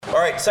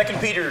right, 2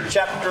 Peter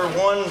chapter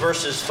 1,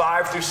 verses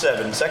 5 through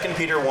 7. 2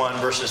 Peter 1,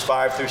 verses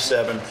 5 through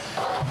 7.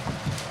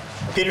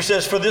 Peter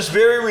says, "For this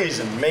very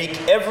reason,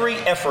 make every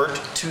effort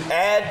to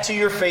add to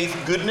your faith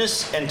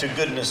goodness, and to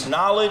goodness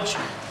knowledge,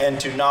 and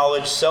to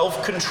knowledge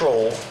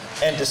self-control,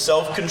 and to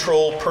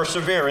self-control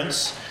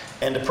perseverance,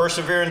 and to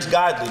perseverance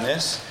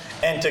godliness,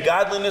 and to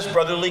godliness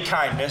brotherly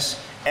kindness,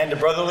 and to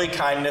brotherly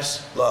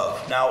kindness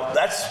love." Now,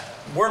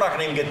 we're not going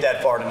to even get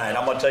that far tonight.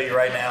 I'm going to tell you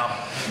right now,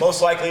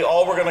 most likely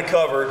all we're going to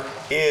cover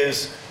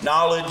is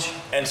knowledge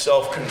and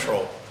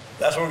self-control.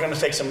 That's what we're going to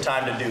take some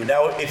time to do.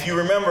 Now, if you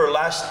remember,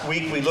 last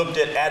week we looked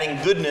at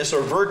adding goodness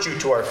or virtue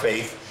to our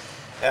faith.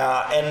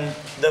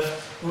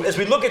 As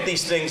we look at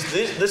these things,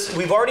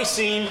 we've already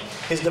seen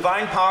His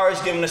divine power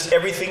has given us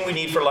everything we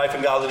need for life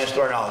and godliness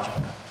to our knowledge.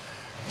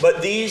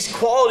 But these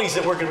qualities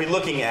that we're going to be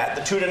looking at,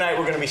 the two tonight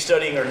we're going to be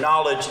studying are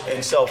knowledge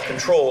and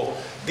self-control.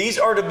 These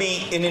are to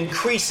be in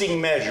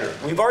increasing measure.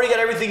 We've already got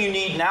everything you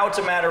need. Now it's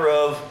a matter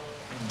of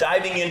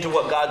diving into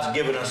what God's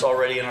given us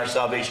already in our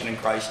salvation in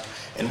Christ,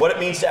 and what it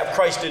means to have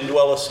Christ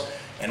indwell us.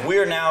 And we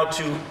are now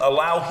to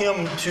allow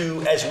Him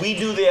to, as we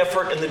do the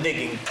effort and the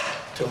digging,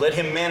 to let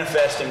Him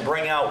manifest and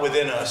bring out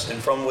within us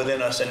and from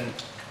within us and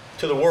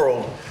to the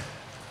world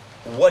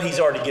what He's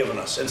already given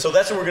us. And so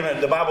that's what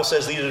the Bible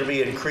says these are to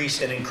be in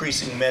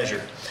increasing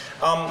measure.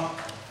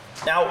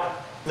 Now,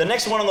 the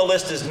next one on the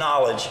list is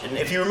knowledge. And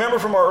if you remember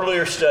from our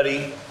earlier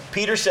study,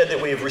 Peter said that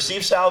we have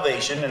received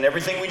salvation and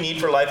everything we need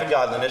for life and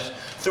godliness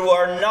through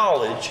our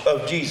knowledge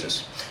of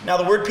Jesus. Now,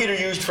 the word Peter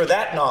used for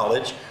that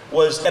knowledge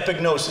was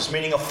epignosis,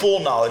 meaning a full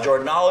knowledge,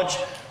 or knowledge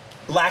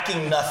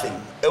lacking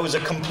nothing. It was a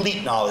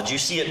complete knowledge. You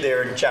see it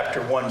there in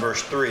chapter 1,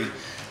 verse 3.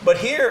 But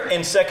here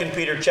in 2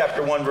 Peter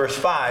chapter 1, verse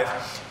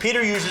 5,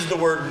 Peter uses the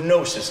word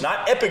gnosis,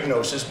 not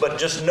epignosis, but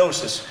just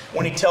gnosis,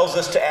 when he tells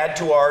us to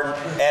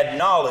add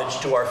knowledge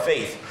to our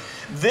faith.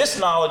 This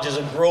knowledge is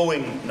a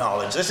growing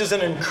knowledge. This is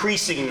an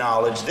increasing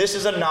knowledge. This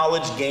is a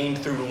knowledge gained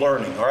through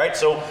learning. All right,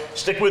 so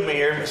stick with me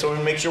here so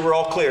we make sure we're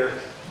all clear.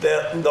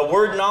 The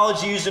word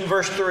knowledge used in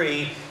verse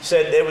 3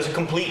 said it was a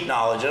complete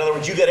knowledge. In other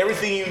words, you got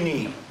everything you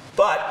need.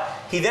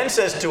 But he then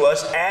says to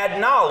us,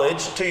 add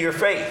knowledge to your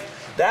faith.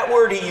 That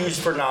word he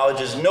used for knowledge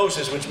is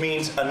gnosis, which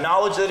means a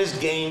knowledge that is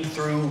gained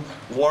through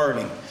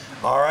learning.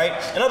 All right?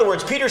 In other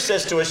words, Peter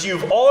says to us,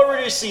 you've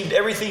already received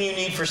everything you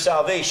need for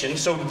salvation,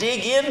 so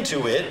dig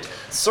into it,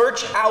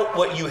 search out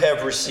what you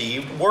have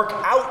received, work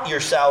out your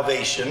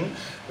salvation,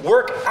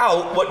 work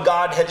out what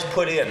God has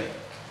put in.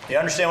 You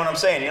understand what I'm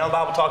saying? You know, the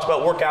Bible talks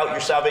about work out your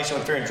salvation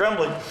with fear and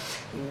trembling.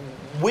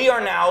 We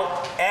are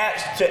now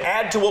to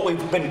add to what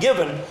we've been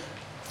given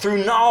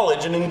through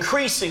knowledge, an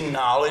increasing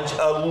knowledge,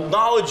 a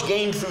knowledge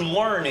gained through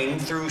learning,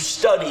 through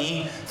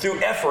study, through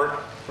effort.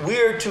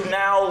 We're to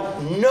now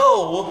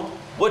know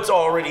what's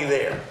already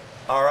there.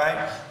 All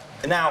right?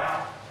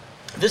 Now,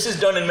 this is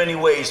done in many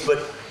ways, but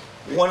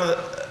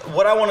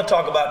what I want to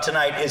talk about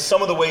tonight is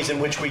some of the ways in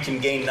which we can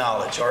gain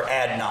knowledge or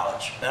add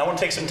knowledge. And I want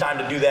to take some time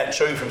to do that and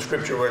show you from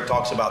Scripture where it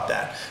talks about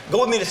that.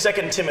 Go with me to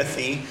 2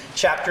 Timothy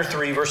chapter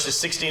 3, verses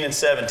 16 and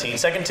 17.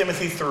 2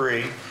 Timothy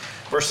 3,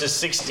 verses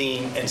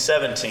 16 and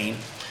 17.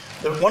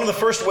 One of the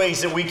first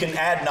ways that we can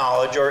add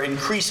knowledge or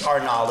increase our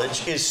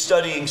knowledge is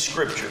studying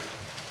Scripture.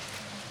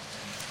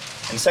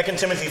 In 2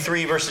 Timothy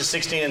 3, verses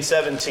 16 and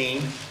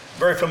 17,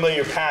 very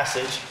familiar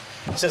passage,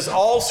 it says,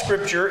 all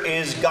Scripture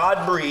is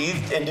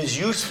God-breathed and is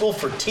useful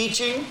for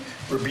teaching,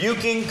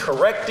 rebuking,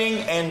 correcting,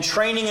 and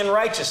training in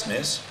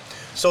righteousness,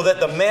 so that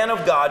the man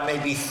of God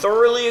may be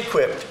thoroughly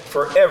equipped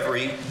for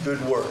every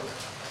good work.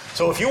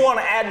 So if you want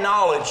to add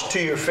knowledge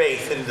to your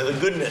faith and to the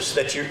goodness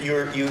that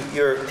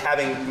you're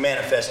having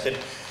manifested,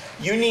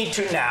 you need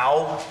to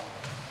now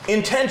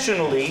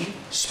intentionally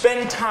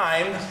spend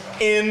time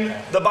in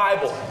the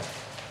Bible.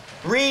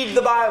 Read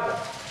the Bible.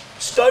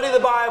 Study the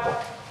Bible.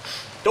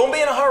 Don't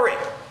be in a hurry.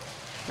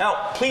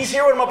 Now, please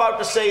hear what I'm about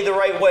to say the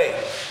right way.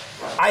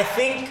 I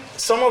think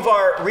some of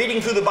our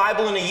reading through the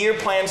Bible in a year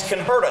plans can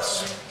hurt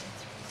us.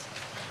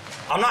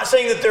 I'm not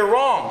saying that they're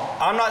wrong.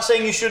 I'm not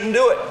saying you shouldn't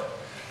do it.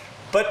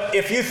 But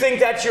if you think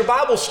that's your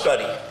Bible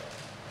study,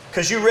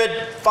 because you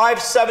read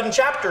 5-7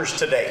 chapters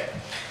today,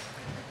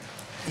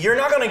 you're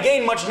not going to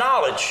gain much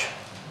knowledge.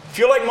 If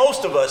you're like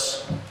most of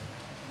us,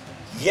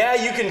 yeah,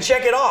 you can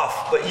check it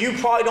off, but you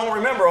probably don't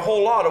remember a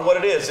whole lot of what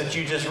it is that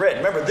you just read.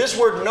 Remember, this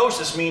word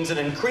gnosis means an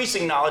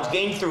increasing knowledge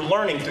gained through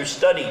learning, through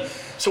study.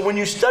 So when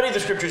you study the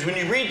Scriptures, when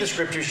you read the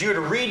Scriptures, you're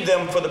to read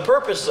them for the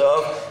purpose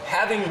of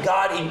having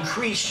God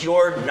increase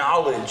your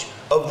knowledge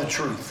of the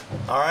truth.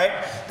 All right?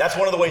 That's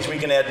one of the ways we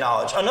can add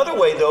knowledge. Another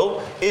way,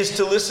 though, is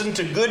to listen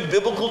to good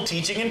biblical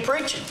teaching and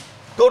preaching.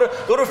 Go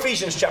to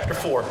Ephesians chapter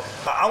 4.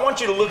 I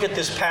want you to look at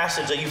this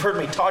passage that you've heard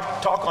me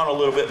talk on a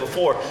little bit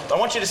before, but I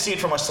want you to see it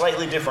from a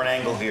slightly different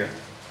angle here.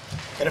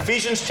 In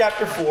Ephesians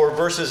chapter 4,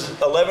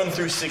 verses 11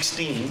 through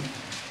 16,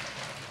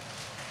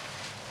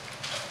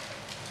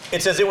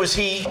 it says, it was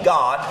He,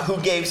 God,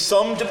 who gave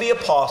some to be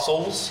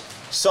apostles,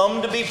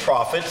 some to be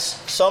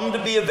prophets, some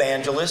to be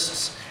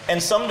evangelists,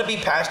 and some to be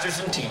pastors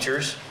and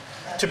teachers,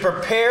 to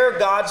prepare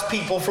God's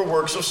people for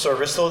works of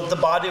service so that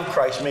the body of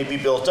Christ may be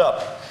built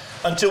up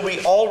until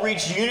we all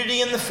reach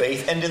unity in the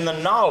faith and in the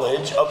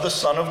knowledge of the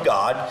Son of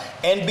God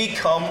and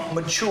become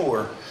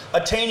mature,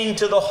 attaining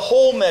to the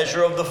whole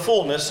measure of the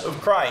fullness of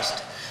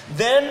Christ.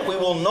 Then we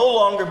will no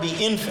longer be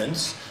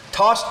infants,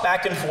 tossed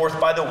back and forth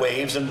by the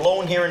waves and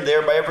blown here and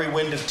there by every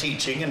wind of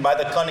teaching and by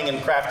the cunning and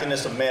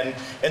craftiness of men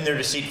and their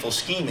deceitful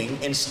scheming.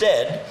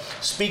 Instead,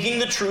 speaking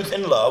the truth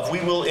in love, we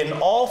will in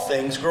all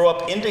things grow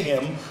up into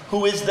him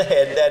who is the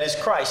head, that is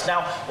Christ.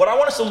 Now, what I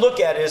want us to look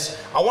at is,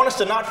 I want us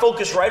to not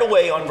focus right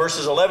away on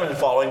verses 11 and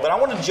following, but I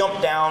want to jump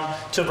down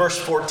to verse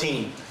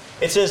 14.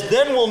 It says,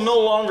 then we'll no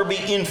longer be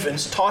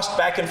infants, tossed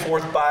back and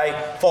forth by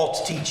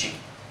false teaching.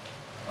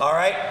 All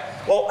right?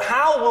 Well,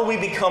 how will we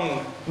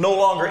become no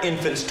longer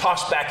infants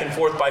tossed back and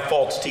forth by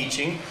false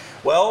teaching?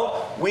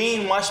 Well,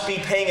 we must be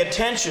paying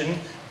attention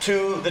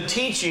to the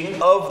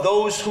teaching of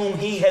those whom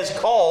he has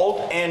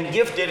called and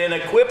gifted and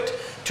equipped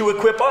to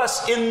equip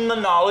us in the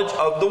knowledge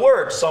of the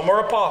Word. Some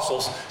are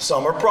apostles,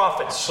 some are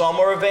prophets, some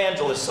are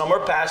evangelists, some are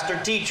pastor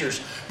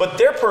teachers. But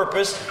their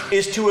purpose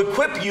is to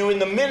equip you in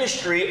the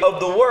ministry of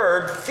the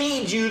Word,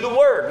 feed you the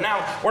Word.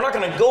 Now, we're not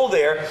going to go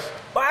there.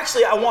 Well,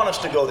 actually, I want us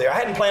to go there. I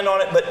hadn't planned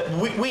on it, but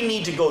we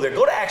need to go there.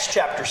 Go to Acts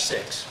chapter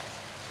 6.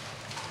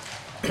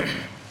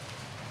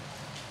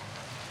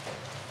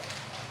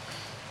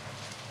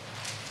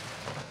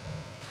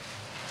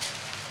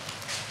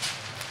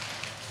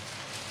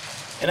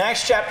 In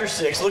Acts chapter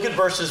 6, look at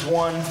verses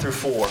 1 through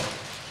 4. It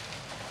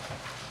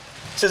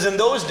says, in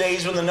those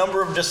days when the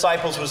number of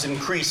disciples was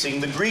increasing,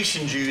 the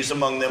Grecian Jews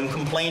among them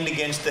complained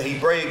against the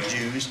Hebraic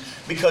Jews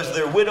because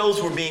their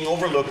widows were being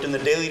overlooked in the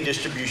daily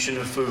distribution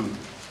of food.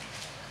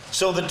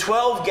 So the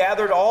 12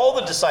 gathered all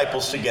the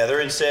disciples together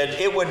and said,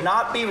 it would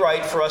not be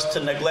right for us to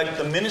neglect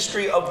the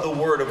ministry of the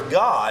Word of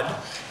God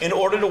in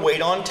order to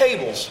wait on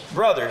tables.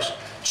 Brothers,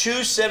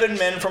 choose 7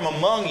 men from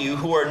among you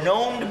who are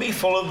known to be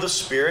full of the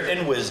Spirit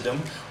and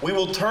wisdom. We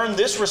will turn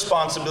this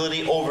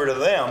responsibility over to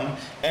them,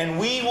 and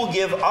we will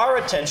give our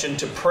attention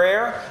to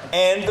prayer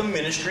and the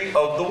ministry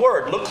of the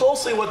Word. Look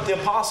closely what the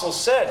apostles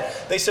said.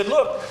 They said,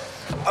 look,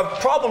 a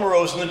problem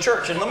arose in the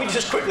church. And let me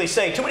just quickly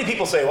say, too many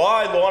people say, well,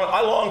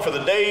 I long for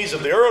the days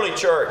of the early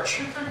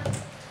church.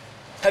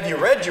 Have you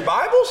read your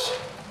Bibles?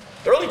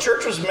 The early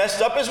church was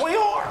messed up as we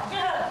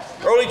are.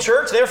 Early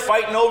church, they're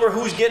fighting over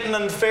who's getting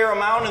a fair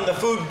amount in the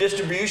food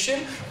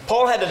distribution.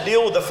 Paul had to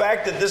deal with the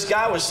fact that this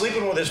guy was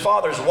sleeping with his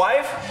father's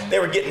wife. They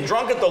were getting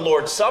drunk at the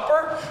Lord's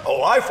Supper.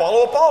 Oh, I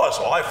follow Apollos.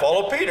 Well, I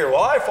follow Peter.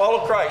 Well, I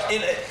follow Christ.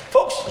 And,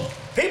 folks,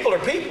 people are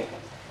people.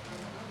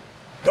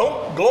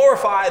 Don't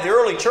glorify the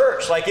early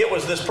church like it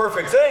was this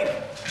perfect thing.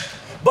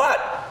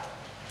 But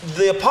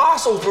the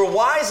apostles were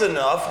wise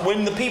enough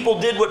when the people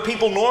did what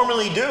people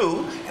normally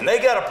do, and they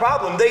got a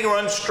problem, they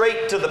run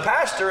straight to the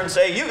pastor and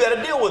say, you got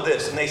to deal with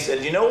this. And they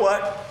said, you know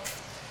what?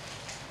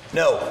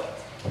 No.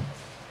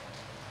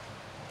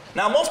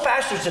 Now, most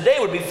pastors today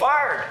would be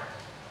fired.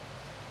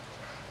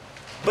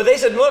 But they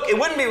said, look, it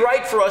wouldn't be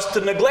right for us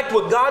to neglect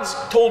what God's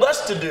told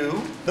us to do,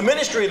 the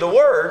ministry of the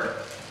Word,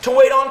 to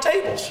wait on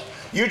tables.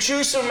 You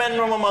choose some men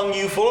from among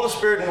you full of the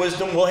Spirit and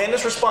wisdom. We'll hand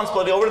this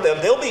responsibility over to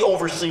them. They'll be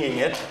overseeing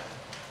it.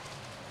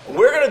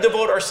 We're going to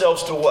devote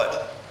ourselves to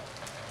what?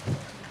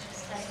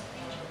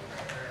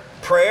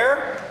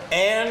 Prayer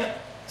and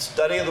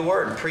study of the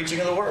Word and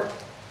preaching of the Word.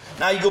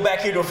 Now you go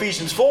back here to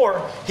Ephesians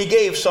 4. He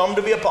gave some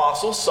to be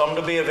apostles, some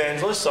to be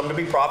evangelists, some to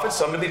be prophets,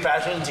 some to be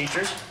pastors and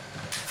teachers.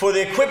 For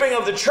the equipping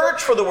of the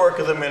church for the work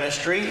of the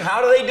ministry.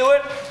 How do they do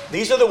it?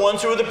 These are the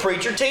ones who are the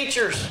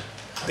preacher-teachers.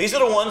 These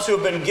are the ones who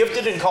have been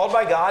gifted and called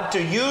by God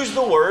to use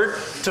the Word,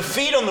 to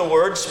feed on the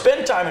Word,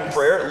 spend time in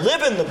prayer,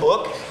 live in the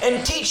book,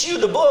 and teach you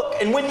the book.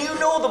 And when you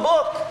know the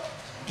book,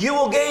 you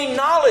will gain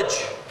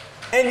knowledge.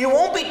 And you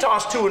won't be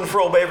tossed to and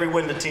fro by every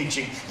wind of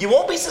teaching. You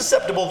won't be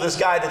susceptible to this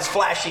guy that's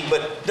flashy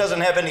but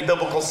doesn't have any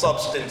biblical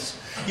substance.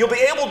 You'll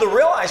be able to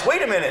realize,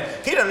 wait a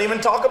minute, he doesn't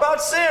even talk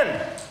about sin.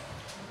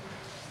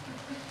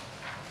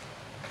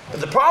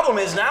 But the problem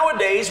is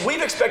nowadays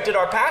we've expected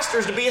our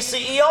pastors to be a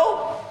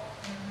CEO.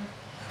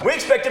 We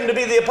expect him to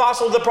be the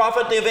apostle, the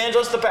prophet, the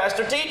evangelist, the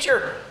pastor,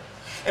 teacher.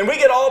 And we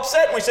get all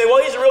upset and we say,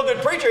 well, he's a real good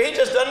preacher. He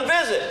just doesn't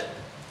visit.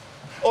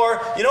 Or,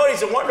 you know,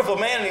 he's a wonderful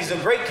man and he's a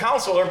great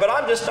counselor, but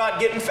I'm just not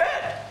getting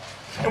fed.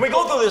 And we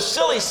go through this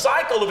silly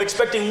cycle of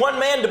expecting one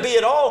man to be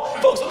it all.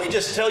 Folks, let me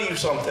just tell you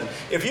something.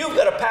 If you've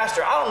got a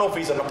pastor, I don't know if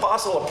he's an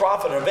apostle, a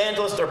prophet, an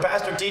evangelist, or a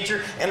pastor,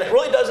 teacher, and it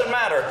really doesn't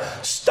matter.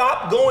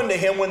 Stop going to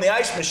him when the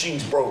ice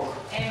machine's broke.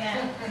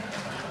 Amen.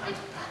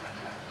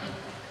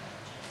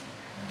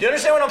 Do you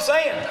understand what I'm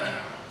saying?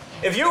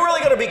 If you're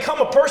really going to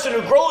become a person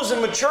who grows in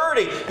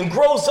maturity and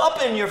grows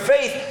up in your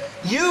faith,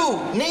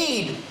 you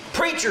need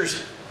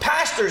preachers,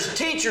 pastors,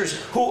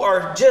 teachers who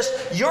are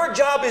just, your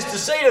job is to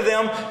say to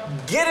them,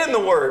 get in the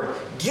Word,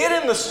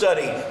 get in the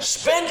study,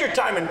 spend your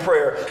time in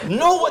prayer,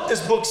 know what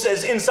this book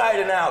says inside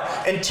and out,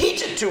 and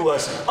teach it to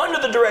us under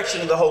the direction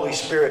of the Holy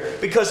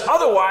Spirit. Because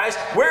otherwise,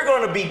 we're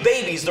going to be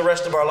babies the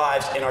rest of our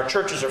lives, and our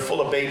churches are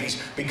full of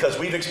babies because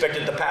we've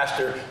expected the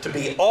pastor to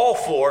be all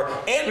for,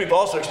 and we've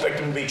also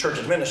expected him to be church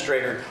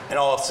administrator and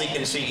all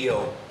and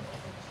CEO.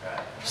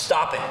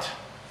 Stop it.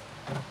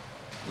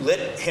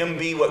 Let him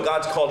be what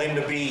God's called him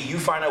to be. You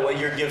find out what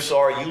your gifts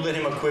are. You let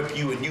him equip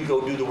you, and you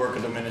go do the work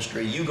of the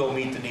ministry. You go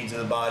meet the needs of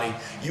the body.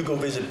 You go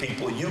visit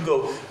people. You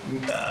go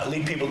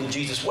lead people to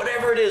Jesus.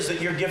 Whatever it is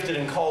that you're gifted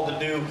and called to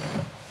do,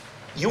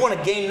 you want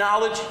to gain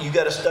knowledge, you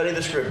got to study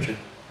the Scripture.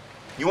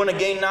 You want to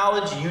gain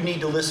knowledge, you need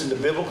to listen to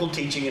biblical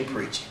teaching and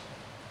preaching.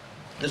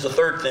 There's a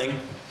third thing.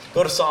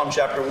 Go to Psalm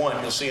chapter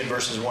 1. You'll see in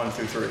verses 1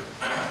 through 3.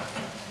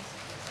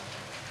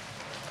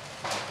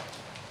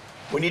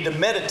 We need to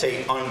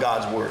meditate on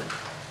God's Word.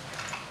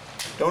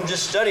 Don't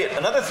just study it.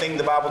 Another thing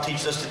the Bible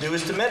teaches us to do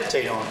is to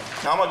meditate on it.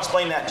 Now I'm going to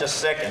explain that in just a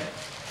second.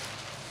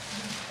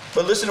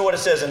 But listen to what it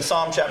says in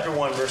Psalm chapter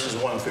 1, verses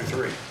 1 through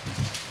 3.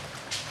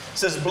 It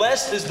says,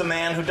 "Blessed is the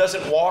man who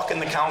doesn't walk in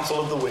the counsel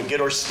of the wicked,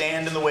 or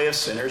stand in the way of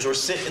sinners, or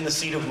sit in the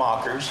seat of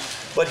mockers,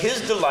 but his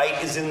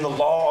delight is in the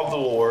law of the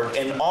Lord,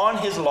 and on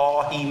his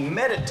law he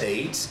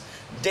meditates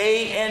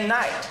day and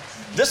night.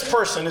 This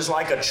person is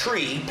like a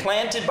tree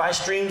planted by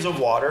streams of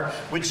water,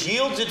 which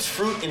yields its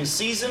fruit in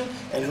season,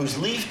 and whose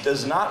leaf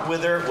does not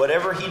wither.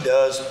 Whatever he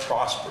does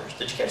prospers."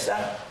 Did you catch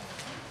that?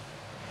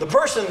 The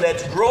person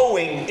that's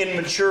growing in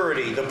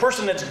maturity, the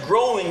person that's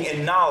growing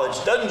in knowledge,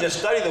 doesn't just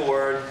study the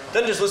Word,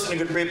 doesn't just listen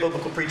to good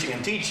biblical preaching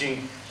and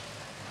teaching.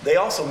 They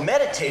also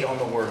meditate on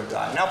the Word of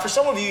God. Now, for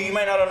some of you, you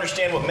might not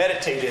understand what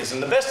meditate is.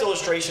 And the best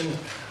illustration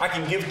I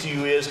can give to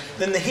you is,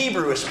 in the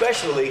Hebrew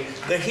especially,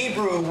 the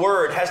Hebrew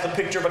word has the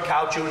picture of a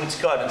cow chewing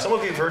its cud. And some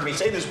of you have heard me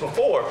say this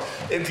before.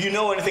 If you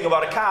know anything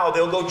about a cow,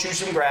 they'll go chew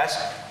some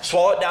grass,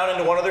 swallow it down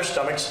into one of their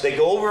stomachs. They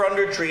go over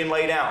under a tree and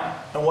lay down.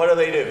 And what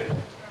do?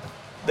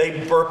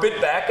 They burp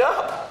it back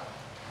up,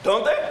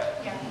 don't they?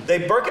 Yeah.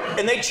 They burp it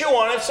and they chew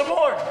on it some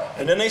more.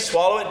 And then they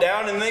swallow it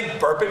down and they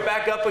burp it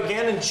back up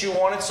again and chew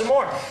on it some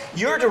more.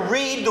 You're to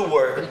read the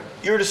Word.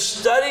 You're to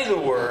study the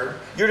Word.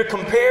 You're to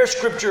compare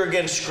Scripture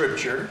against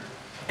Scripture.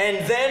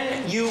 And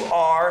then you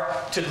are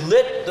to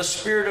let the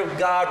Spirit of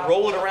God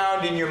roll it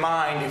around in your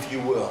mind, if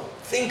you will.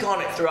 Think on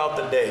it throughout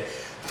the day.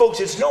 Folks,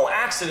 it's no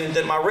accident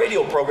that my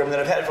radio program that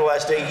I've had for the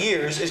last 8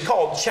 years is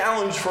called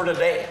Challenge for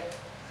Today.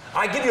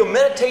 I give you a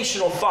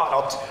meditational thought.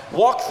 I'll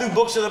walk through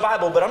books of the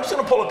Bible, but I'm just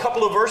going to pull a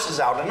couple of verses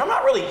out. And I'm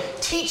not really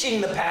teaching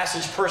the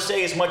passage per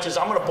se as much as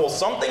I'm going to pull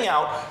something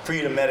out for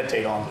you to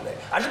meditate on today.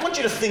 I just want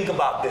you to think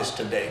about this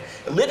today.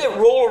 Let it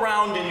roll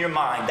around in your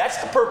mind. That's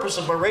the purpose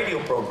of my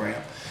radio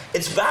program.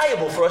 It's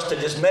valuable for us to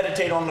just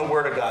meditate on the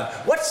Word of God.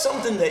 What's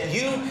something that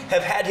you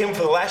have had Him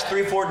for the last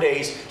 3 or 4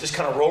 days just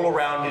kind of roll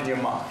around in your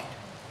mind?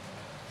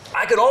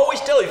 I could always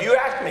tell you, if you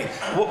ask me,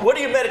 what are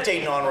you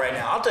meditating on right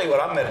now? I'll tell you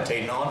what I'm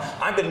meditating on.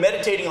 I've been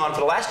meditating on for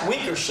the last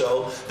week or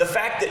so the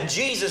fact that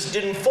Jesus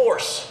didn't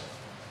force.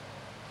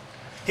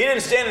 He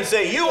didn't stand and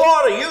say, you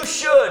ought to, you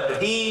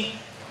should. He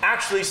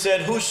actually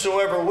said,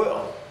 whosoever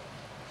will.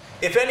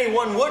 If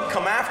anyone would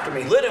come after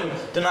me, let him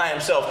deny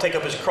himself, take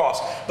up his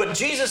cross. But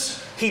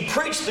Jesus, He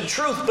preached the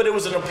truth, but it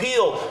was an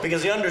appeal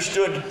because He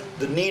understood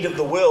the need of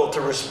the will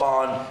to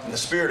respond and the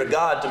Spirit of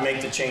God to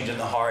make the change in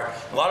the heart.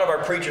 A lot of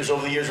our preachers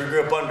over the years we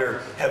grew up under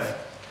have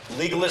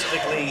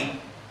legalistically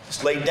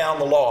laid down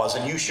the laws,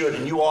 and you should,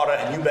 and you oughta,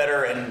 and you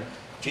better, and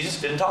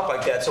Jesus didn't talk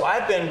like that. So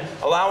I've been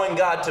allowing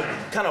God to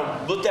kind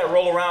of let that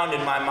roll around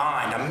in my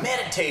mind. I'm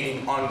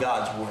meditating on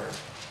God's Word.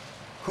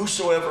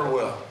 Whosoever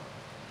will.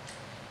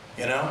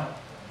 You know?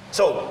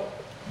 So,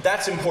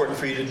 that's important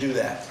for you to do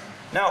that.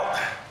 Now,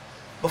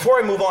 before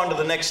I move on to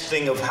the next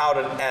thing of how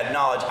to add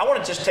knowledge, I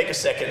want to just take a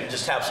second and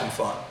just have some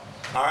fun.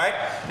 All right?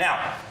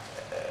 Now,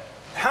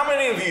 how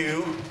many of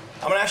you,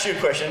 I'm going to ask you a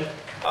question.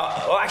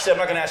 Well, actually, I'm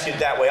not going to ask you it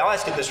that way. I'll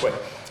ask it this way.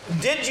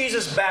 Did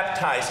Jesus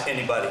baptize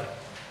anybody?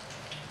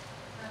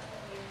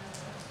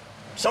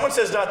 Someone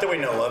says not that we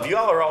know of. You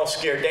all are all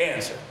scared to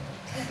answer.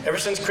 Ever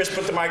since Chris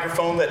put the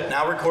microphone that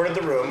now recorded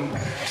the room,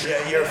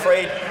 you're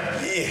afraid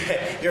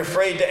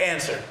to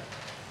answer.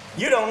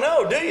 You don't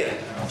know, do you?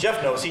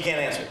 Jeff knows. He can't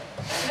answer.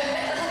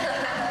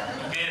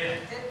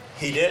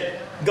 He did?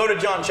 Go to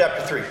John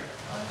chapter 3.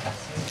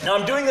 Now,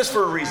 I'm doing this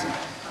for a reason.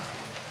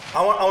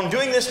 I'm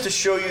doing this to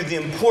show you the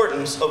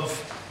importance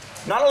of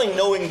not only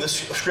knowing the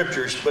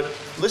Scriptures, but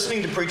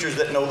listening to preachers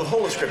that know the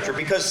whole of Scripture.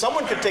 Because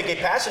someone could take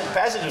a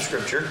passage of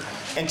Scripture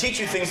and teach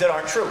you things that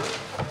aren't true.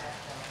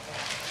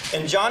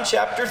 In John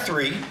chapter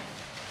 3,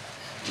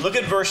 look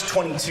at verse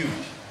 22.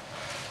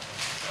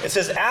 It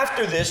says,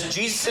 after this,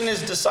 Jesus and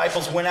His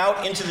disciples went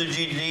out into the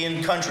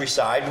Judean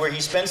countryside, where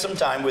He spent some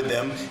time with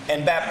them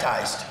and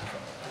baptized.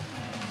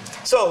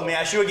 So, let me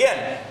ask you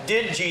again.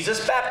 Did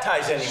Jesus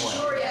baptize anyone?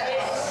 Sure,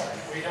 yes.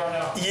 We don't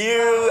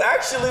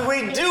know.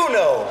 We do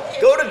know.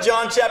 Go to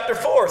John chapter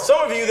 4. Some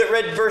of you that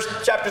read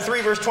chapter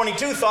 3, verse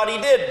 22 thought He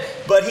did,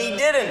 but He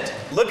didn't.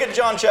 Look at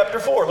John chapter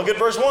 4. Look at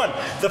verse 1.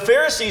 The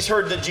Pharisees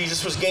heard that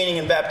Jesus was gaining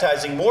and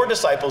baptizing more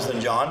disciples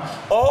than John,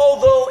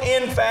 although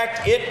in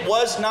fact it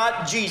was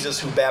not Jesus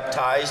who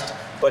baptized,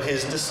 but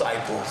His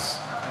disciples.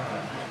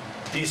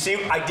 Do you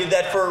see? I did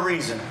that for a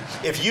reason.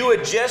 If you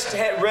had just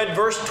read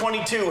verse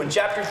 22 in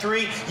chapter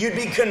 3, you'd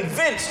be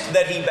convinced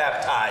that he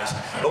baptized.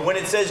 But when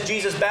it says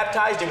Jesus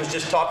baptized, it was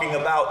just talking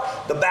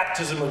about the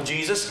baptism of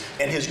Jesus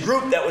and his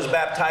group that was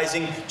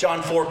baptizing.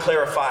 John 4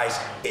 clarifies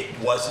it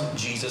wasn't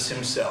Jesus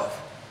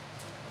himself.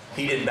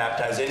 He didn't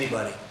baptize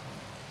anybody.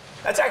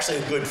 That's actually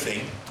a good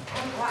thing.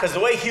 Because the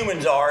way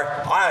humans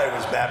are, I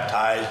was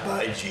baptized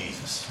by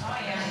Jesus.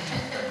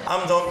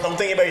 I don't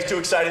think anybody's too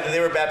excited that they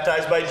were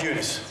baptized by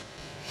Judas.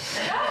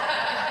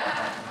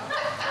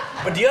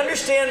 But do you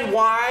understand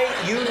why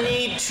you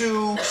need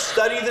to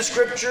study the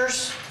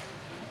Scriptures?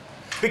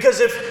 Because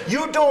if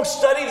you don't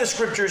study the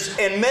Scriptures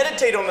and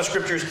meditate on the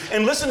Scriptures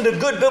and listen to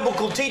good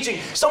biblical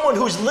teaching, someone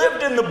who's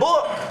lived in the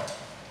book,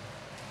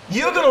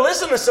 you're going to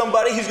listen to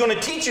somebody who's going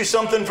to teach you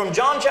something from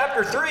John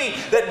chapter 3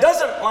 that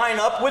doesn't line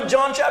up with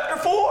John chapter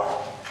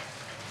 4.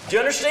 Do you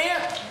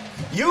understand?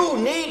 You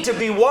need to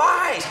be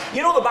wise.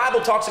 You know the Bible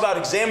talks about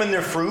examine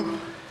their fruit.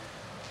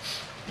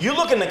 You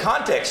look in the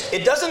context.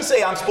 It doesn't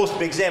say I'm supposed to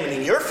be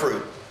examining your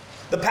fruit.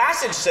 The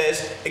passage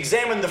says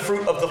examine the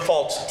fruit of the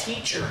false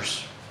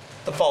teachers,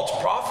 the false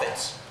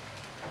prophets.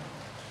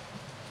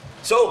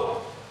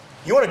 So,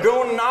 you want to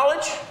grow in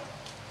knowledge?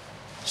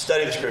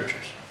 Study the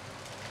Scriptures.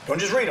 Don't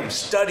just read them,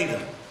 study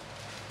them.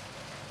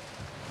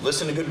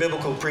 Listen to good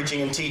biblical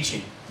preaching and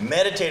teaching.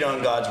 Meditate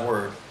on God's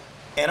Word.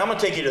 And I'm going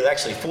to take you to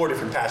actually 4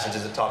 different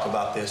passages that talk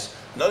about this.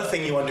 Another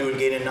thing you want to do in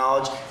gaining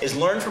knowledge is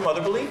learn from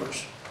other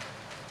believers.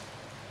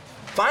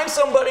 Find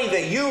somebody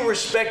that you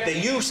respect, that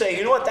you say,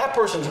 you know what, that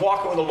person's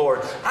walking with the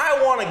Lord.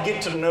 I want to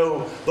get to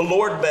know the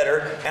Lord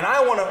better, and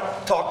I want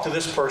to talk to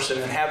this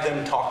person and have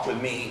them talk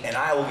with me, and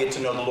I will get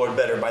to know the Lord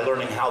better by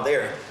learning how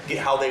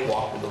they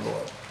walk with the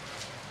Lord.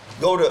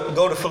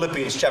 Go to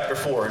Philippians chapter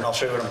 4, and I'll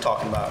show you what I'm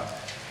talking about.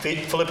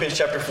 Philippians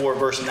chapter 4,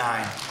 verse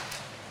 9.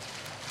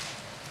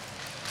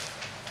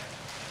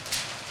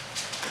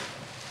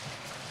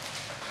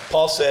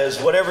 Paul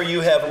says, whatever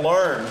you have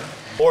learned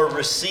or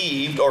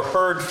received or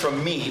heard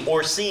from me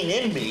or seen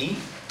in me,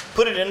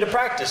 put it into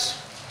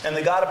practice, and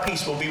the God of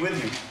peace will be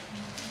with you.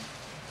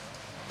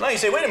 Now you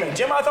say, wait a minute,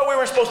 Jim, I thought we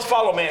weren't supposed to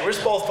follow man. We're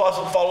supposed to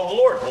follow the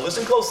Lord. Well,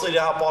 listen closely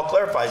to how Paul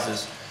clarifies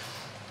this.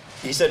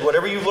 He said,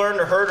 whatever you've learned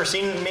or heard or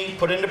seen in me,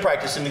 put it into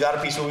practice, and the God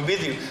of peace will be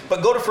with you.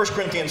 But go to 1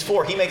 Corinthians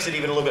 4. He makes it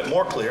even a little bit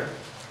more clear.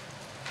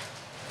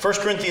 1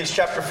 Corinthians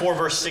chapter 4,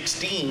 verse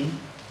 16.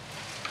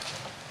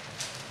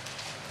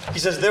 He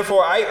says,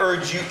 therefore I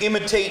urge you,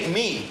 imitate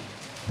me.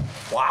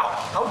 Wow,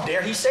 how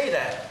dare he say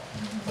that?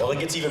 Well, it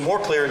gets even more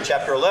clear in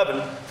chapter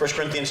 11. 1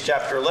 Corinthians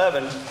chapter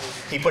 11,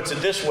 he puts it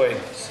this way.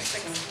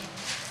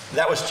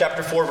 That was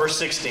chapter 4, verse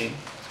 16.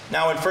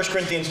 Now in 1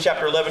 Corinthians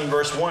chapter 11,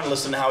 verse 1,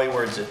 listen to how he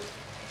words it.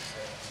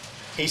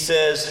 He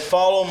says,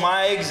 follow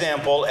my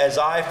example as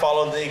I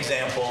follow the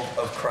example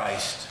of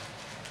Christ.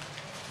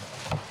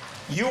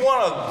 You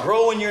want to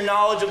grow in your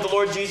knowledge of the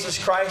Lord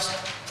Jesus Christ?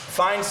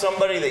 Find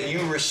somebody that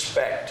you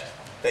respect,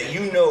 that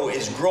you know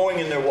is growing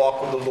in their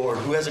walk with the Lord,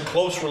 who has a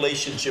close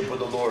relationship with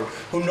the Lord,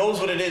 who knows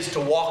what it is to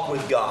walk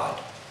with God.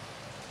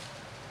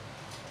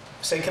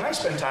 Say, can I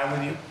spend time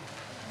with you?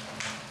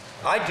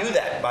 I do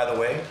that, by the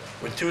way,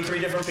 with 2 or 3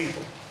 different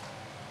people.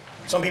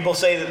 Some people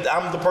say that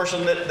I'm the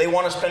person that they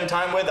want to spend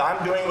time with.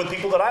 I'm doing it with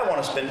people that I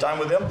want to spend time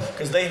with them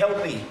because they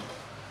help me.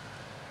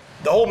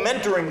 The whole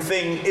mentoring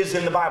thing is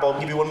in the Bible. I'll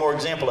give you one more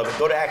example of it.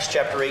 Go to Acts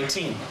chapter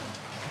 18.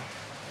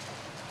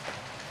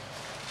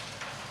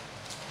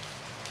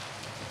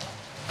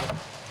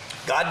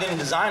 God didn't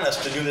design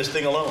us to do this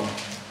thing alone.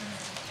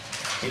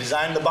 He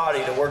designed the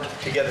body to work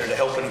together to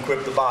help and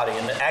equip the body.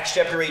 In Acts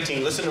chapter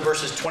 18, listen to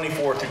verses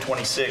 24 through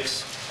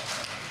 26.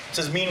 It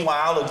says,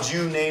 meanwhile, a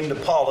Jew named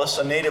Apollos,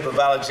 a native of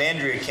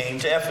Alexandria, came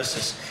to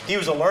Ephesus. He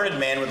was a learned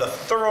man with a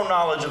thorough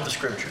knowledge of the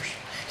Scriptures.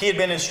 He had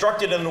been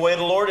instructed in the way of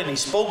the Lord, and he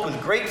spoke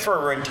with great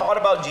fervor and taught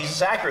about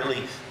Jesus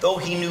accurately, though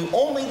he knew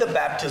only the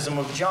baptism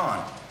of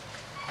John.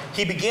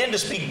 He began to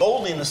speak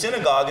boldly in the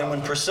synagogue, and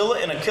when Priscilla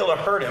and Aquila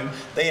heard him,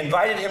 they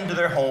invited him to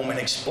their home and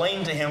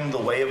explained to him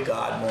the way of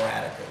God more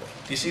adequately.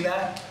 Do you see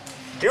that?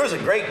 Here was a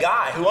great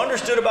guy who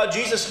understood about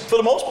Jesus for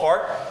the most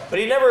part, but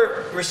he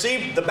never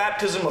received the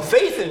baptism of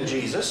faith in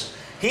Jesus.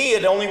 He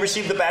had only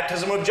received the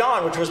baptism of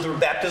John, which was the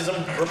baptism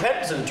of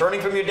repentance and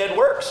turning from your dead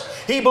works.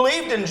 He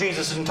believed in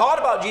Jesus and taught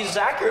about Jesus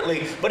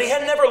accurately, but he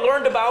had never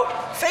learned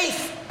about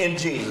faith in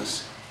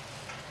Jesus.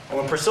 And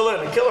when Priscilla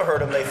and Aquila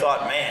heard him, they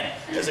thought, man,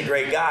 this is a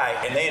great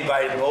guy. And they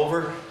invited him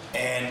over,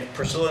 and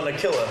Priscilla and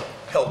Aquila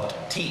helped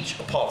teach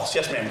Apollos.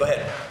 Yes, ma'am, go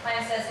ahead.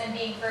 Mine says, and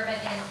being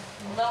fervent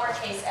in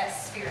lowercase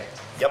s spirit.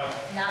 Yep.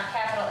 Not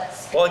capital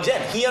S. Well,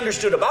 again, he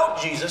understood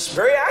about Jesus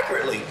very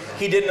accurately.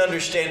 He didn't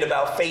understand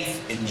about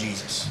faith in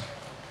Jesus.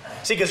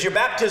 See, because your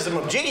baptism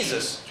of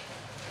Jesus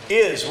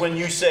is when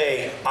you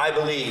say, I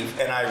believe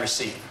and I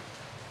receive.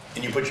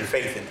 And you put your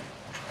faith in it.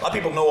 A lot of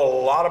people know a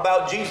lot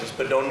about Jesus,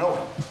 but don't know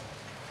him.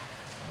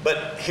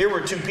 But here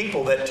were 2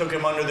 people that took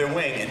him under their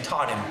wing and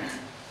taught him.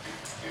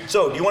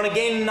 So, do you want to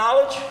gain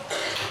knowledge?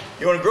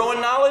 You want to grow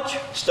in knowledge?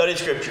 Study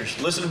Scriptures.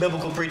 Listen to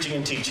biblical preaching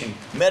and teaching.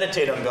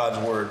 Meditate on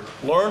God's Word.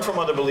 Learn from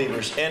other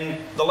believers. And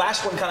the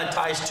last one kind of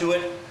ties to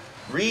it.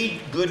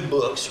 Read good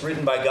books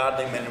written by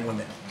godly men and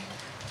women.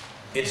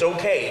 It's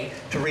okay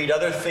to read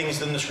other things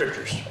than the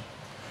Scriptures.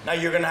 Now,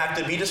 you're going to have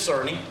to be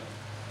discerning.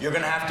 You're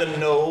going to have to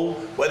know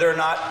whether or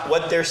not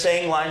what they're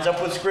saying lines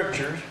up with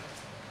Scriptures.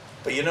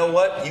 But you know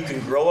what? You can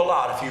grow a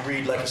lot if you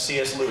read like a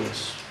C.S.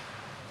 Lewis.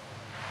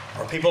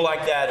 Or people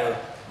like that, or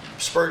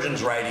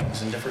Spurgeon's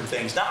writings and different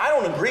things. Now, I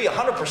don't agree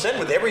 100%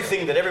 with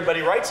everything that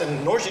everybody writes,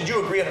 and nor should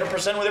you agree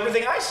 100% with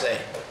everything I say.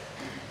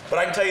 But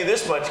I can tell you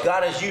this much,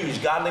 God has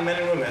used godly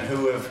men and women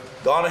who have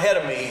gone ahead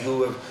of me,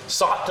 who have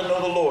sought to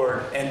know the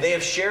Lord, and they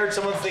have shared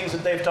some of the things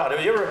that they've taught.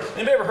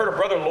 Anybody ever heard of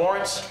Brother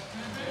Lawrence?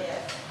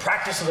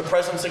 Practice of the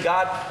Presence of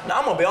God. Now,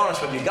 I'm going to be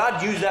honest with you.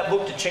 God used that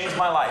book to change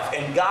my life.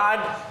 And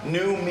God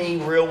knew me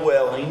real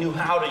well. And He knew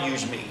how to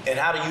use me and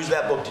how to use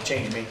that book to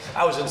change me.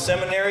 I was in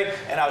seminary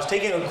and I was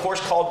taking a course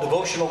called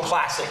Devotional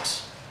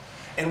Classics.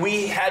 And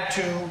we had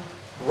to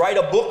write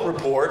a book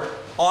report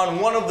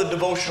on one of the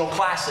devotional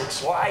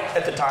classics. Well, I,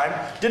 at the time,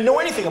 didn't know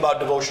anything about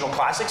devotional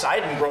classics. I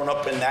hadn't grown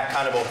up in that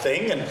kind of a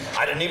thing. And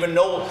I didn't even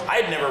know, I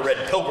had never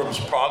read Pilgrim's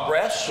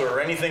Progress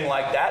or anything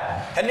like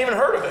that. Hadn't even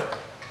heard of it.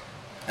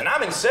 And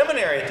I'm in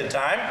seminary at the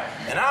time,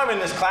 and I'm in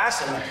this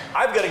class, and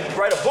I've got to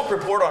write a book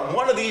report on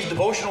one of these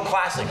devotional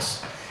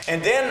classics.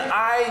 And then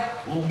I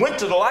went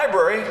to the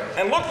library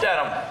and looked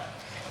at them.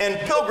 And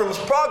Pilgrim's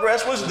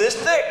Progress was this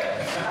thick.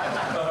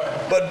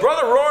 But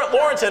Brother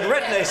Lawrence had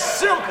written a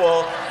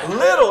simple,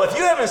 little, if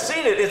you haven't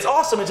seen it, it's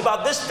awesome. It's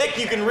about this thick.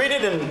 You can read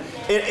it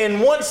in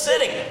one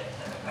sitting.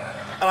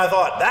 And I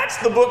thought, that's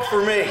the book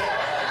for me.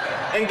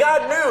 And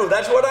God knew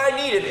that's what I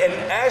needed. And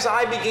as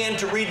I began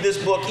to read this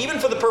book, even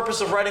for the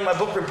purpose of writing my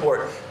book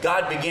report,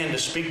 God began to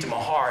speak to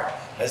my heart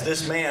as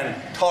this man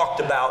talked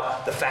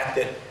about the fact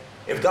that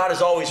if God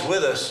is always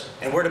with us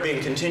and we're to be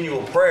in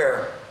continual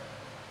prayer,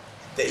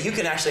 that you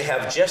can actually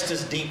have just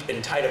as deep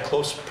and tight a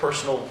close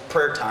personal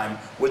prayer time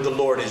with the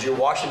Lord as you're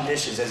washing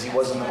dishes as He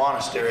was in the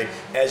monastery,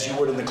 as you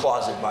would in the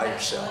closet by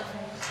yourself.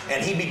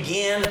 And He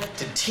began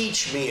to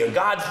teach me, or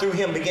God through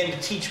Him began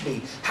to teach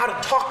me how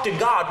to talk to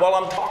God while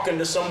I'm talking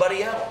to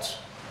somebody else.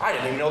 I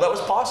didn't even know that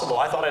was possible.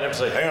 I thought I'd have to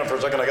say, hang on for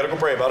a second, I got to go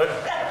pray about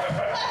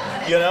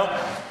it. You know?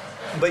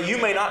 But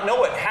you may not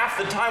know it. Half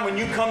the time when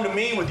you come to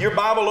me with your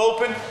Bible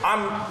open,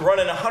 I'm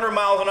running 100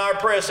 miles an hour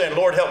prayer saying,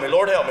 Lord help me,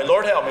 Lord help me,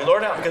 Lord help me,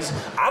 Lord help me. Because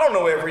I don't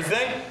know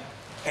everything.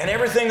 And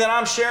everything that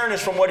I'm sharing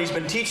is from what He's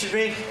been teaching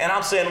me. And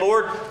I'm saying,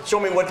 Lord, show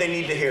me what they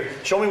need to hear.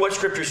 Show me what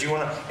scriptures you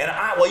want to. And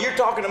while you're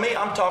talking to me,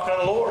 I'm talking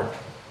to the Lord.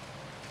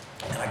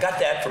 And I got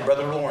that from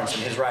Brother Lawrence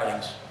in his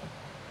writings.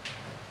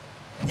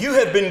 You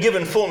have been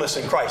given fullness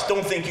in Christ.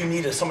 Don't think you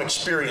need some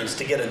experience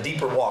to get a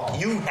deeper walk.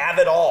 You have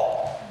it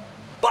all.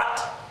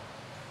 But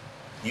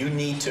you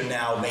need to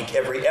now make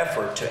every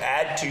effort to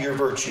add to your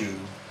virtue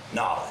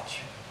knowledge.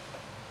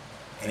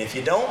 And if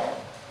you don't,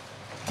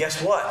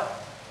 guess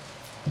what?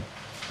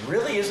 It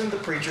really isn't the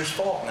preacher's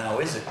fault now,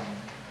 is it?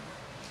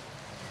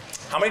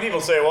 How many people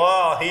say,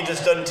 well, he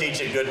just doesn't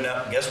teach it good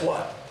enough? Guess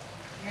what?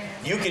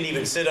 You can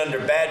even sit under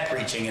bad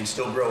preaching and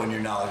still grow in your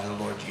knowledge of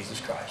the Lord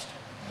Jesus Christ.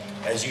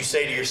 As you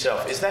say to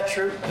yourself, is that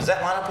true? Does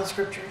that line up with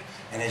Scripture?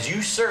 And as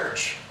you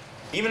search,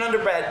 even under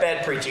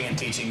bad preaching and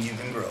teaching, you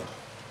can grow.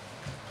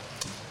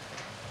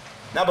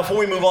 Now, before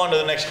we move on to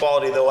the next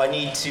quality, though, I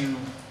need to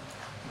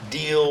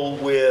deal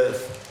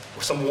with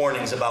some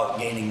warnings about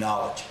gaining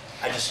knowledge.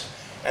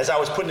 As I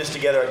was putting this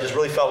together, I just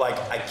really felt like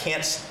I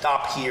can't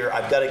stop here.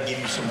 I've got to give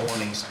you some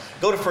warnings.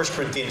 Go to 1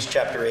 Corinthians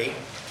chapter 8.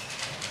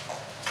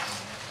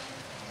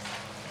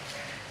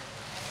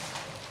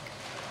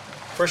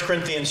 1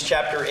 Corinthians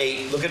chapter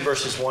 8, look at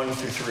verses 1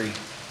 through 3.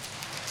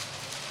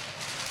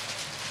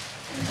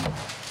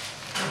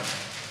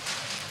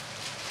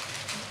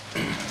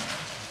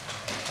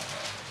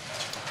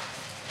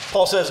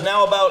 Paul says,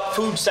 now about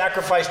food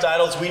sacrificed to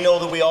idols, we know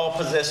that we all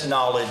possess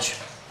knowledge.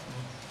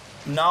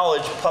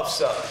 Knowledge puffs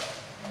up,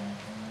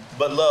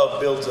 but love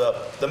builds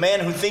up. The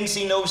man who thinks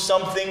he knows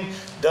something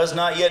does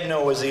not yet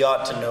know as he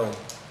ought to know.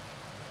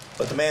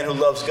 But the man who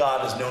loves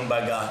God is known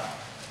by God.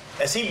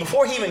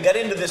 Before he even got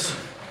into this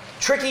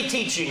tricky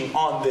teaching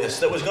on this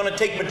that was going to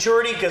take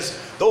maturity, because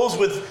those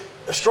with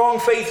a strong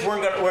faith were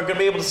going to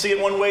be able to see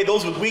it one way.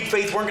 Those with weak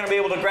faith weren't going to be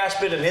able to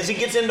grasp it. And as he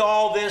gets into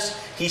all this,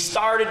 he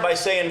started by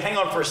saying, hang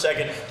on for a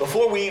second,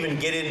 before we even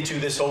get into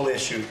this whole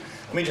issue,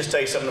 let me just tell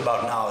you something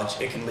about knowledge.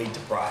 It can lead to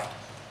pride.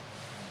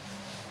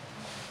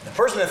 The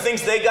person that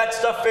thinks they got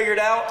stuff figured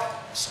out,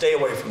 stay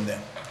away from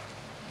them.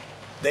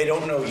 They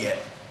don't know yet.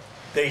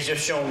 They've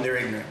just shown their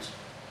ignorance.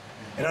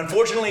 And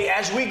unfortunately,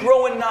 as we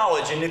grow in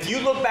knowledge, and if you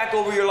look back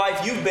over your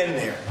life, you've been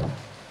there.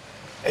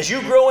 As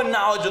you grow in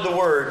knowledge of the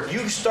Word,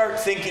 you start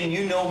thinking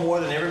you know more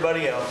than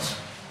everybody else.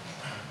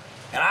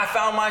 And I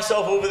found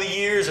myself over the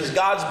years, as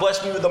God's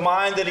blessed me with the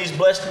mind that He's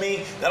blessed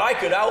me, that I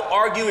could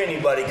out-argue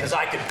anybody because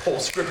I could pull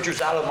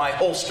scriptures out of my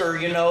holster,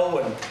 and all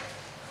it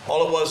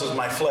was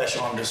my flesh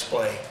on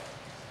display.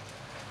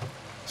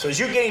 So as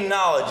you gain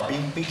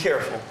knowledge, be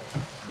careful.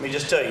 Let me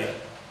just tell you,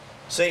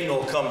 Satan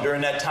will come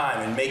during that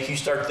time and make you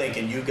start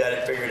thinking you got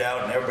it figured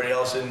out and everybody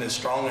else isn't as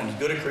strong and as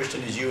good a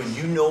Christian as you, and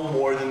you know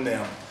more than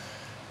them.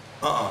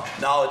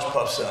 Knowledge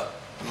puffs up.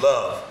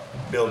 Love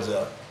builds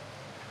up.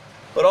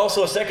 But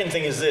also a second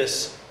thing is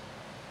this.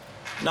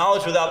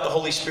 Knowledge without the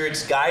Holy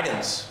Spirit's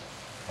guidance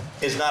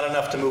is not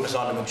enough to move us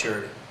on to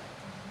maturity.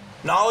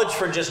 Knowledge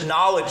for just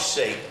knowledge's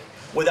sake,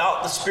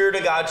 without the Spirit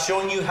of God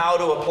showing you how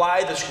to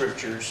apply the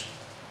Scriptures,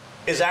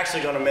 is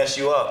actually going to mess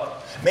you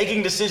up.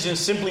 Making decisions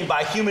simply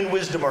by human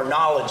wisdom or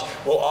knowledge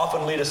will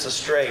often lead us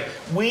astray.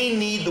 We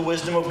need the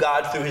wisdom of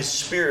God through His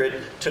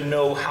Spirit to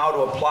know how to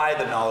apply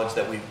the knowledge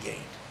that we've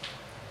gained.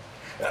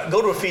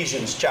 Go to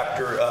Ephesians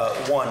chapter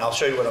 1. I'll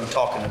show you what I'm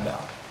talking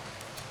about.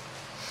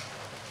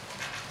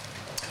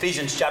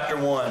 Ephesians chapter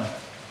 1,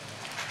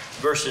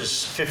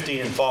 verses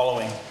 15 and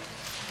following.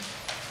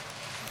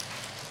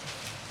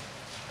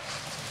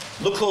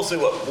 Look closely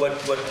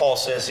what Paul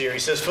says here. He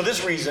says, "For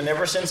this reason,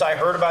 ever since I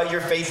heard about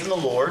your faith in the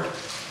Lord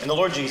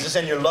Jesus,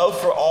 and your love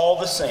for all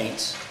the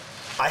saints,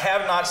 I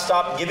have not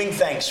stopped giving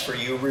thanks for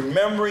you,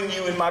 remembering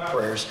you in my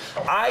prayers.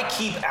 I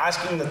keep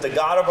asking that the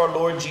God of our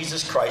Lord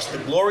Jesus Christ, the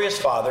glorious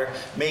Father,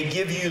 may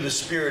give you the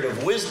spirit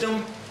of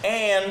wisdom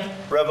and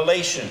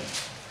revelation,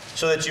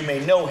 so that you may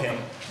know Him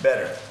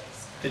better."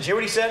 Did you hear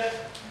what he said?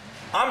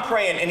 I'm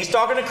praying, and he's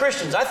talking to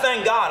Christians. I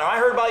thank God. I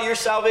heard about your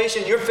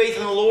salvation, your faith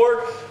in the Lord,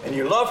 and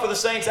your love for the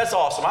saints. That's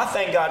awesome. I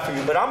thank God for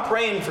you. But I'm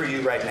praying for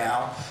you right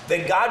now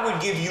that God would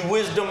give you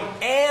wisdom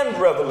and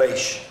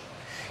revelation.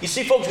 You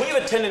see, folks, we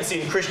have a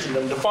tendency in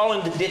Christendom to fall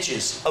into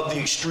ditches of the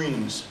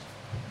extremes.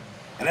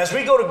 And as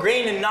we go to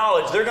gain in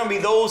knowledge, there are going to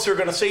be those who are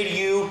going to say to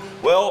you,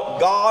 well,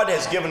 God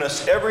has given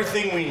us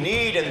everything we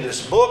need in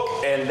this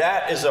book, and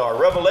that is our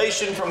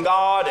revelation from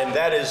God, and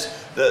that is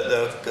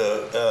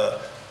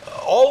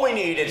all we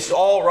need. It's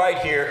all right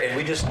here, and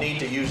we just need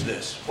to use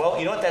this. Well,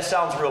 you know what? That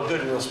sounds real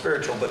good and real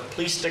spiritual, but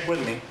please stick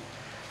with me.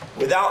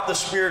 Without the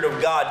Spirit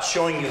of God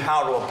showing you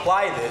how to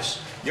apply this,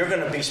 you're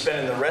going to be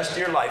spending the rest of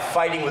your life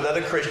fighting with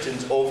other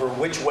Christians over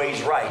which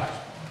way's right.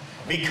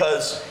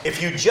 Because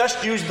if you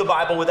just use the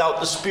Bible without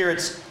the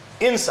Spirit's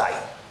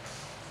insight,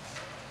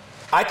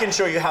 I can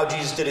show you how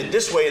Jesus did it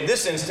this way in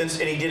this instance,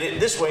 and He did it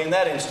this way in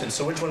that instance.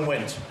 So which one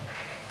wins?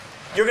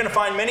 You're going to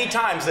find many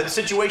times that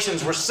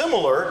situations were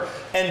similar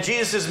and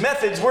Jesus'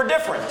 methods were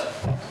different.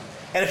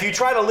 And if you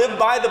try to live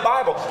by the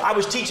Bible, I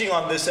was teaching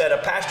on this at a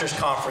pastor's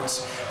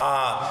conference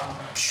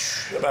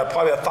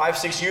probably about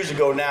 5-6 years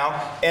ago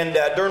now. And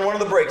during one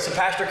of the breaks, the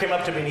pastor came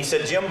up to me and he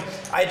said, "Jim,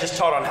 I had just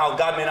taught on how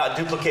God may not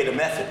duplicate a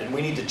method, and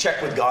we need to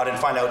check with God and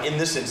find out in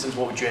this instance,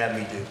 what would you have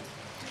me do?"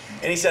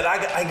 And he said,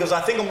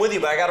 I think I'm with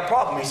you, but I got a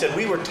problem. He said,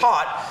 we were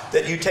taught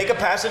that you take a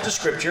passage of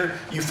Scripture,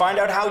 you find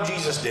out how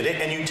Jesus did it,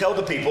 and you tell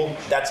the people,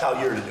 that's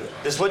how you're to do it.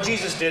 This is what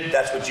Jesus did,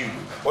 that's what you do.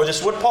 Or this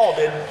is what Paul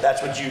did,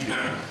 that's what you do.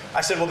 I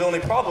said, well, the only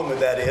problem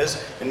with that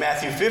is, in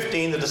Matthew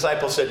 15, the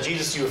disciples said,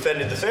 "Jesus, you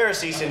offended the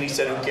Pharisees," and he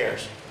said, "Who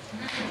cares?"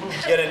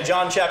 Yet in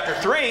John chapter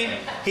 3,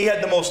 he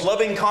had the most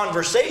loving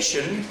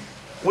conversation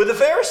with a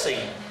Pharisee.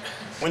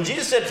 When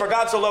Jesus said, "For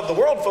God so loved the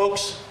world,"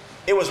 folks,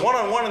 it was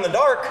one-on-one in the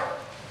dark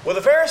with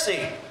a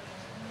Pharisee.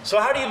 So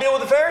how do you deal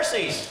with the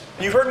Pharisees?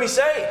 You've heard me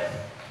say,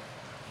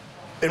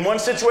 in one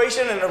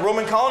situation in a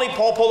Roman colony,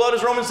 Paul pulled out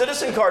his Roman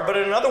citizen card, but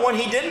in another one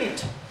he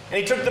didn't.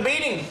 And he took the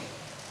beating.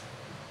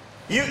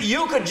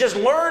 You could just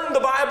learn the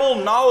Bible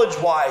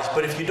knowledge-wise,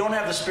 but if you don't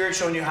have the Spirit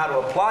showing you how to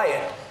apply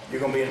it, you're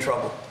going to be in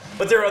trouble.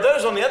 But there are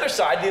those on the other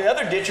side, the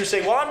other ditch, who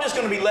say, well, I'm just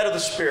going to be led of the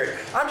Spirit.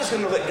 I'm just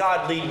going to let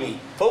God lead me.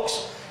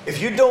 Folks,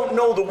 if you don't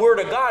know the Word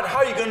of God, how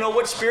are you going to know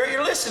what Spirit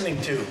you're listening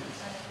to?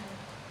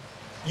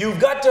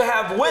 You've got to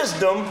have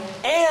wisdom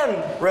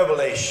and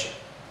revelation.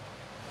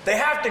 They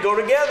have to go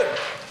together.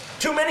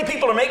 Too many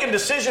people are making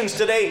decisions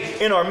today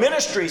in our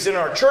ministries, in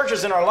our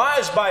churches, in our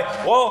lives by,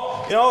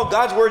 well, you know,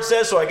 God's Word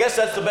says so, I guess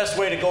that's the best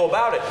way to go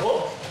about it. Well,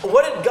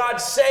 what did God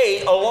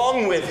say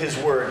along with His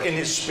Word in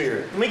His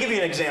Spirit? Let me give you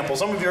an example.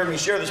 Some of you heard me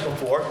share this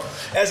before.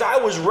 As I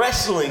was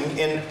wrestling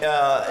in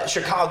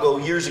Chicago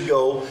years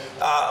ago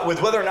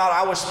with whether or not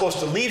I was supposed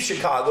to leave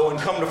Chicago and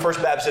come to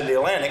First Baptist in the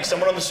Atlantic,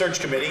 someone on the search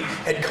committee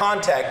had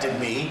contacted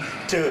me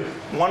to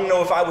want to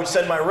know if I would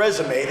send my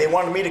resume. They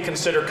wanted me to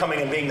consider coming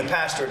and being the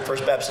pastor at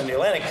First Baptist in the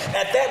Atlantic.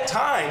 At that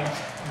time,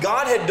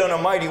 God had done a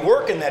mighty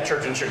work in that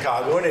church in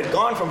Chicago, and it had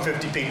gone from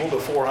 50 people to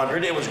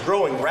 400. It was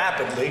growing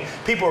rapidly.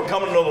 People were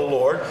coming to know the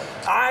Lord.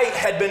 I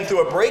had been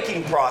through a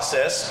breaking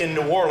process in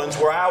New Orleans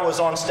where I was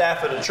on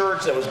staff at a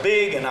church that was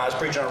big, and I was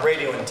preaching on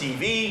radio and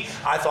TV.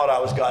 I thought I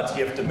was God's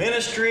gift to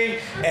ministry,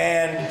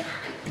 and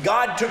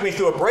God took me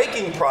through a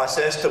breaking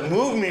process to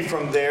move me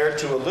from there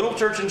to a little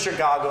church in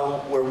Chicago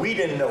where we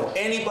didn't know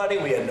anybody,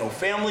 we had no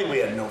family, we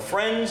had no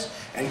friends,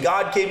 and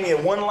God gave me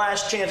a one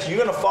last chance. You're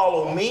going to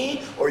follow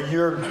me or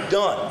you're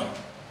done.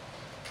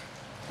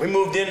 We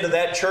moved into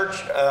that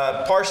church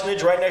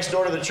parsonage right next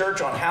door to the church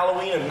on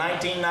Halloween of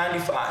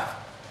 1995.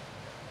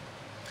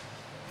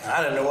 And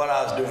I didn't know what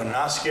I was doing, and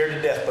I was scared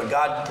to death, but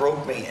God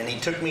broke me, and He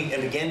took me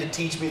and began to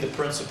teach me the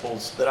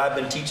principles that I've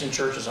been teaching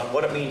churches on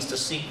what it means to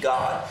seek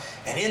God.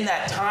 And in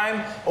that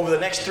time, over the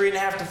next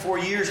 3.5 to 4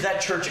 years,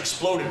 that church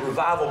exploded.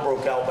 Revival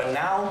broke out. But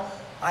now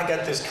I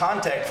got this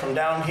contact from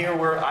down here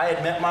where I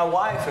had met my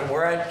wife and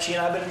where she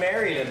and I had been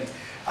married, and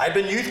I'd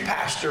been youth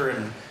pastor,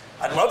 and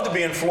I'd love to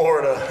be in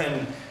Florida.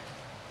 And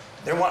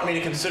they're wanting me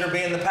to consider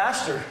being the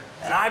pastor.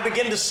 And I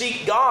begin to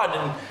seek God.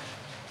 And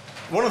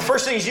one of the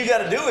first things you got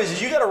to do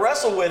is you got to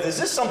wrestle with, is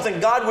this something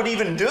God would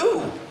even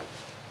do?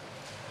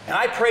 And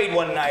I prayed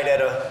one night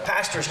at a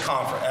pastor's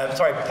conference,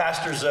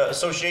 pastor's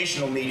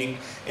associational meeting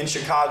in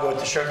Chicago at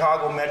the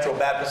Chicago Metro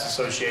Baptist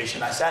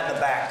Association. I sat in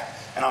the back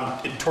and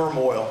I'm in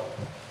turmoil.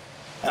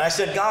 And I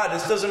said, God,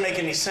 this doesn't make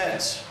any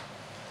sense.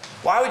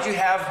 Why would you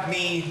have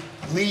me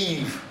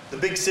leave the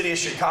big city of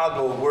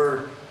Chicago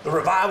where the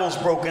revival's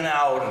broken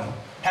out and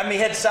have me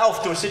head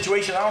south to a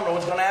situation I don't know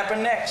what's going to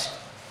happen next?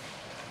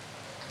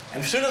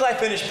 And as soon as I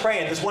finished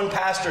praying, this one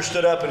pastor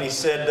stood up and he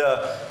said,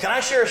 can I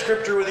share a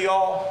scripture with you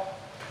all?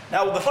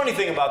 Now, the funny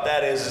thing about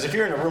that is if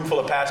you're in a room full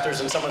of pastors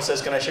and someone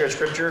says, can I share a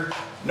scripture?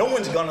 No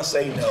one's going to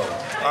say no,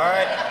 all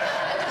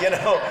right? You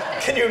know,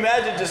 can you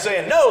imagine just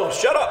saying, no,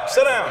 shut up,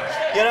 sit down?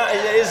 You know,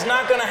 it's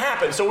not going to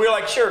happen. So we're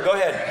like, sure, go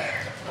ahead.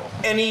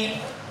 And he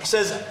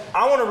says,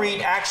 I want to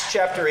read Acts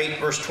chapter 8,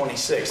 verse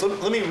 26.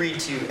 Let me read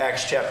to you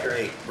Acts chapter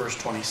 8, verse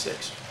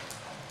 26.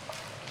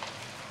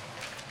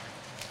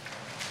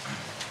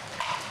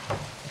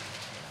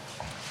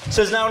 It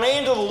says, now an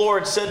angel of the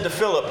Lord said to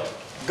Philip,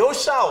 go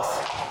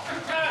south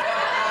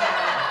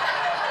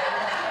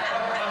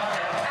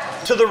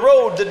to the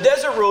road, the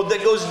desert road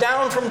that goes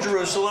down from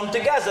Jerusalem to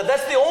Gaza.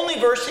 That's the only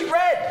verse he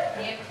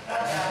read.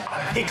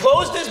 He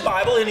closed his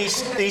Bible and he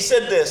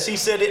said this. He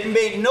said, it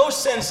made no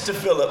sense to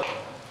Philip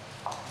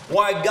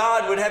why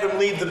God would have him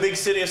leave the big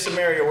city of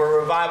Samaria where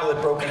revival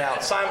had broken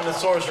out. Simon the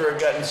sorcerer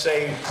had gotten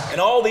saved and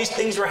all these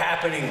things were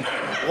happening.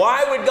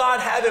 Why would God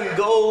have him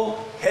go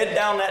head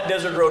down that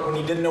desert road when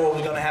he didn't know what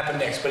was going to happen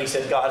next? But he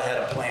said God had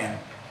a plan.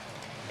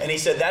 And he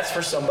said, that's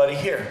for somebody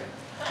here.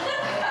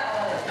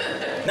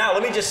 Now,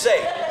 let me just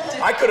say,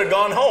 I could have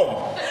gone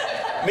home.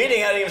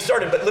 Meeting hadn't even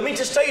started, but let me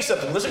just tell you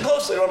something. Listen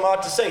closely to what I'm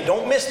about to say.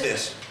 Don't miss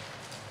this.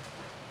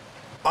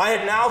 I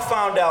had now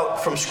found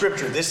out from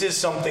Scripture this is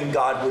something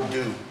God would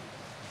do.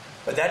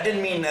 But that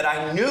didn't mean that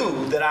I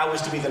knew that I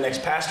was to be the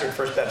next pastor at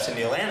First Baptist in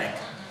the Atlantic.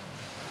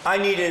 I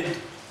needed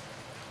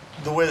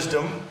the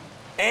wisdom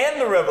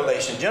and the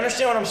revelation. Do you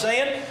understand what I'm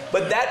saying?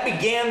 But that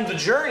began the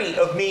journey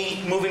of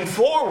me moving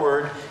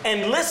forward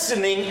and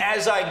listening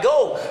as I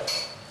go.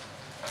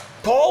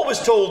 Paul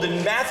was told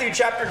in Matthew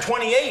chapter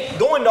 28,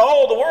 go into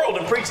all the world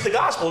and preach the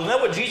gospel. Isn't that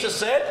what Jesus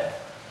said?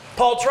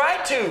 Paul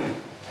tried to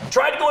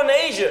go into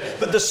Asia,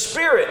 but the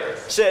Spirit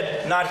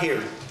said, not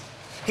here.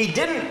 He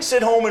didn't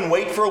sit home and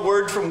wait for a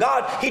word from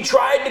God. He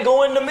tried to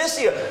go into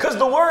Mysia because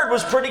the word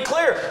was pretty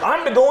clear.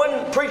 I'm to go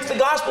and preach the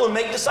gospel and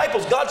make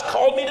disciples. God's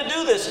called me to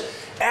do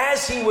this.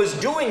 As he was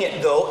doing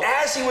it, though,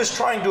 as he was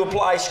trying to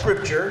apply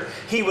Scripture,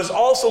 he was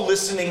also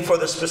listening for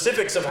the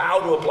specifics of how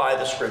to apply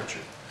the Scripture.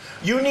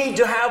 You need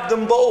to have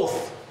them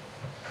both.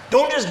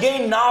 Don't just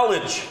gain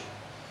knowledge,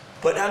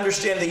 but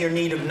understand that you're in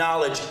need of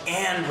knowledge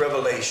and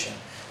revelation.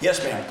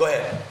 Yes, ma'am. Go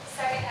ahead.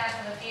 Second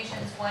half of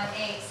Ephesians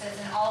 1:8 says,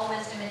 in all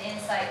wisdom and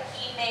insight,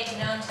 he made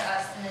known to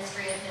us the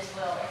mystery of his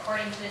will,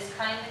 according to his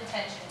kind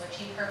intention, which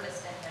he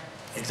purposed in him.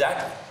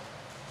 Exactly.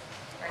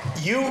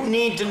 You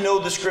need to know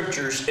the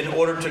Scriptures in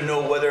order to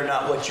know whether or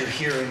not what you're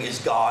hearing is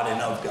God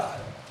and of God.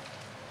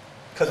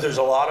 Because there's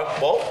a lot of,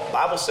 the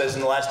Bible says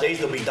in the last days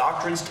there'll be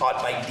doctrines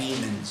taught by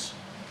demons.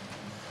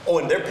 Oh,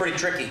 and they're pretty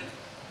tricky.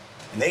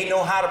 And they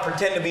know how to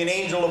pretend to be an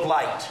angel of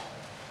light.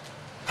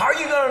 How are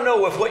you going to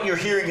know if what you're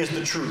hearing is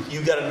the truth?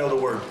 You've got to know the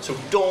Word. So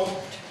don't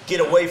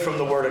get away from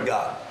the Word of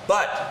God.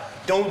 But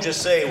don't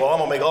just say, well, I'm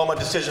going to make all my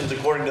decisions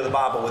according to the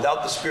Bible.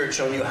 Without the Spirit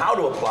showing you how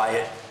to apply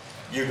it,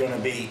 you're going to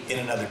be in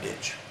another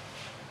ditch.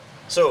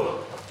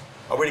 So,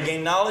 are we to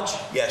gain knowledge?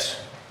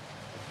 Yes.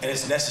 And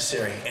it's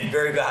necessary and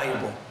very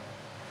valuable.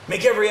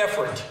 Make every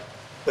effort.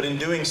 But in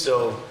doing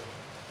so,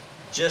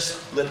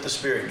 just let the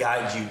Spirit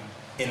guide you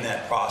in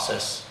that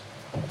process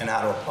and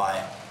how to apply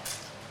it.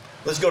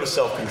 Let's go to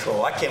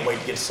self-control. I can't wait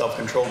to get to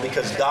self-control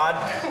because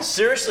God,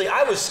 seriously,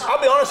 I'll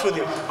be honest with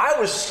you, I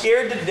was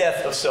scared to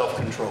death of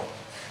self-control.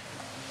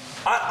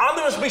 I'm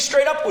going to be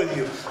straight up with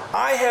you.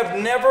 I have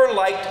never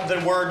liked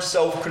the word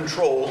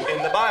self-control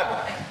in the Bible.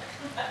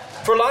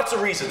 For lots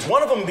of reasons.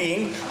 One of them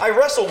being, I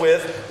wrestle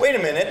with, wait a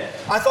minute,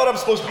 I thought I'm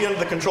supposed to be under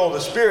the control of the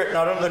Spirit,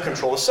 not under the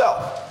control of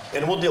self.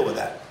 And we'll deal with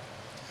that.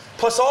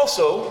 Plus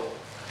also,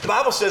 the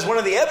Bible says one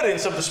of the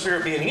evidence of the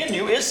Spirit being in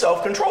you is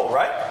self-control,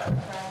 right?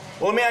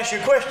 Well, let me ask you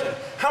a question.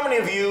 How many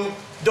of you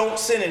don't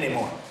sin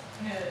anymore?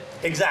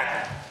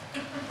 Exactly.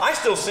 I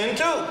still sin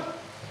too.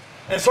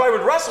 And so I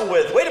would wrestle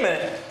with, wait a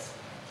minute,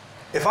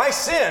 if I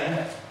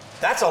sin,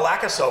 that's a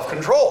lack of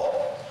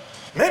self-control.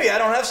 Maybe I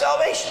don't have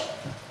salvation.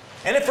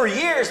 And for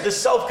years, this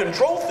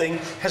self-control thing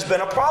has been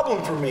a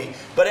problem for me.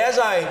 But as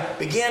I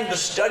began to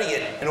study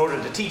it in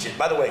order to teach it,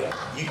 by the way,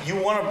 you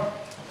want to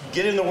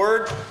get in the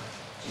Word?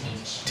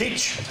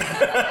 Teach.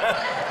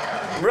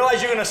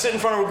 Realize you're going to sit in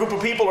front of a group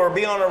of people or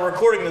be on a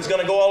recording that's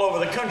going to go all over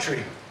the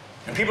country.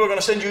 And people are going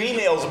to send you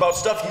emails about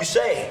stuff you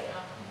say.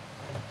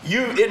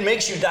 It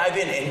makes you dive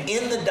in. And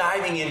in the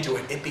diving into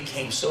it, it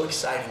became so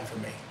exciting for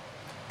me.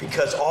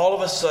 because all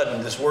of a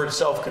sudden this word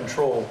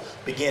self-control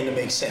began to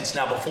make sense.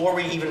 Now, before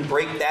we even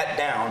break that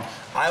down,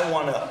 I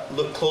want to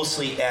look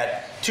closely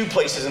at two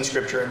places in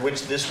Scripture in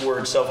which this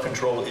word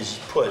self-control is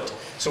put,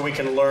 so we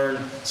can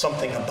learn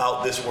something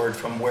about this word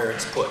from where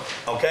it's put.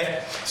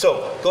 Okay?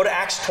 So, go to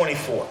Acts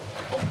 24.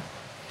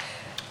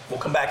 We'll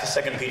come back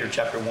to 2 Peter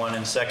chapter 1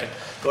 in a second.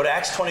 Go to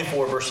Acts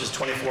 24, verses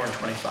 24 and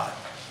 25.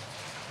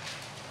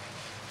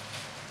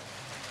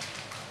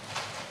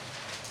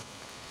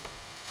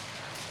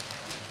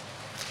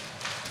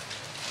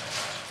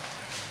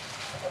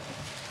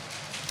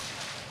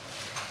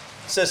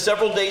 It says,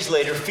 several days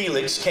later,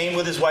 Felix came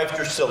with his wife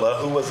Drusilla,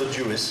 who was a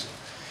Jewess.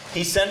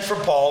 He sent for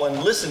Paul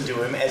and listened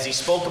to him as he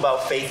spoke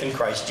about faith in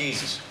Christ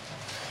Jesus.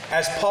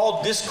 As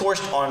Paul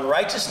discoursed on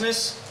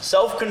righteousness,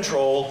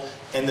 self-control,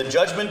 and the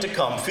judgment to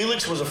come,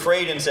 Felix was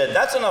afraid and said,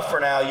 "That's enough for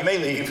now. You may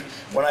leave.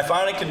 When I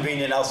find it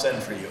convenient, I'll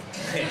send for you."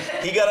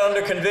 He got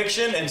under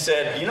conviction and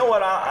said, "You know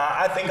what?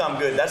 I think I'm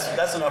good.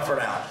 That's enough for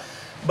now."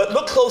 But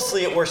look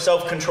closely at where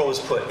self-control is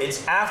put.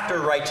 It's after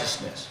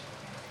righteousness.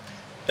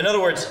 In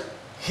other words,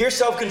 here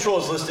self-control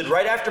is listed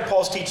right after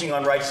Paul's teaching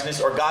on righteousness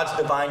or God's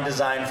divine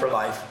design for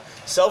life.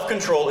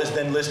 Self-control is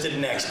then listed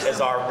next as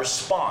our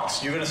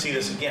response. You're going to see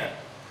this again.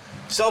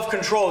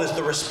 Self-control is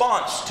the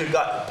response to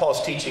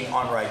Paul's teaching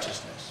on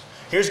righteousness.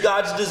 Here's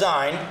God's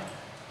design.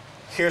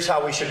 Here's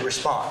how we should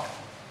respond.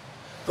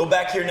 Go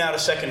back here now to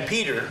 2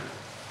 Peter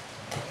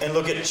and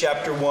look at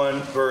chapter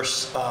 1,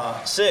 verse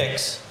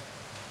 6.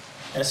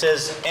 And it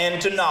says,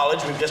 and to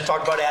knowledge, we've just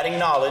talked about adding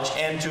knowledge,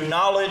 and to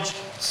knowledge,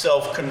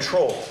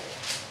 self-control.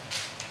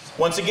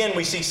 Once again,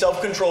 we see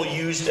self-control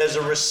used as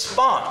a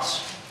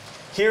response.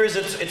 Here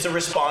it's a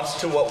response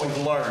to what we've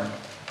learned.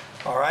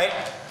 All right?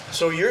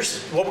 So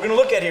what we're going to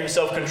look at here in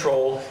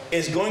self-control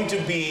is going to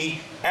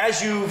be,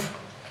 as you've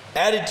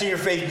added to your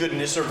faith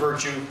goodness or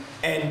virtue,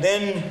 and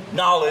then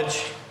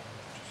knowledge,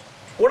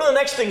 one of the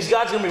next things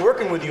God's going to be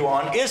working with you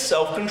on is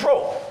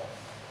self-control.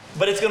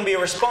 But it's going to be a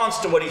response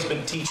to what he's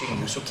been teaching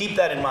you. So keep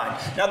that in mind.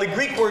 Now, the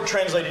Greek word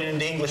translated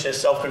into English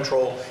as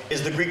self-control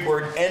is the Greek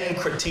word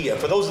enkratia.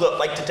 For those that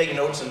like to take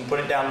notes and put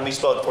it down, let me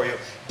spell it for you.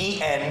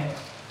 E-N-K-R-A-T-E-I-A.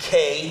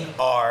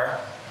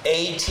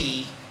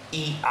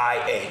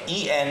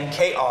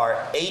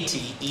 E-N-K-R-A-T-E-I-A.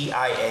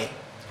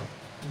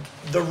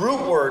 The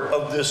root word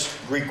of this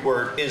Greek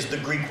word is the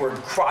Greek word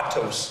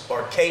kratos,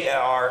 or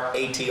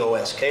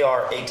K-R-A-T-O-S.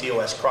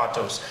 K-R-A-T-O-S,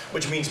 kratos,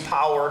 which means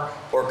power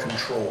or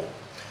control.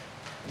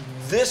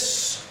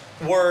 This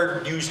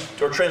word used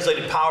or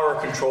translated power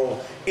or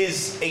control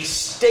is a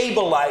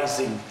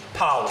stabilizing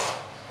power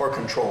or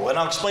control. And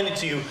I'll explain it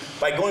to you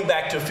by going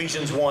back to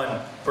Ephesians 1,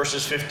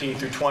 verses 15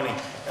 through 20.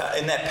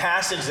 In that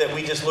passage that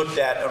we just looked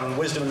at on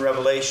wisdom and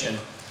revelation,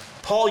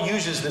 Paul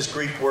uses this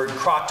Greek word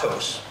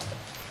kratos.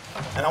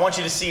 And I want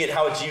you to see it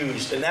how it's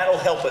used. And that'll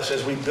help us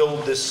as we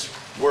build this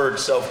word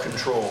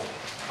self-control.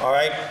 All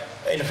right?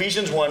 In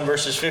Ephesians 1,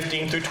 verses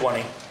 15 through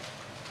 20.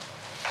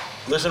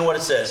 Listen to what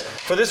it says.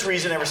 For this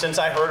reason, ever since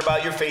I heard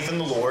about your faith in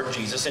the Lord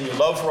Jesus and your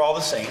love for all the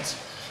saints,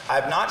 I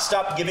have not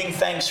stopped giving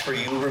thanks for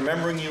you,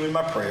 remembering you in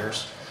my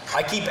prayers.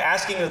 I keep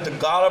asking that the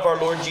God of our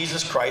Lord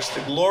Jesus Christ,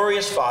 the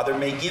glorious Father,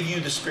 may give you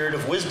the spirit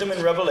of wisdom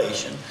and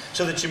revelation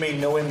so that you may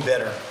know him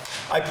better.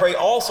 I pray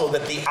also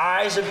that the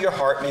eyes of your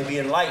heart may be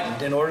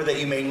enlightened in order that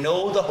you may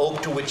know the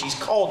hope to which he's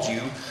called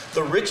you,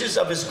 the riches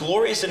of his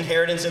glorious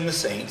inheritance in the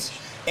saints,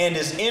 and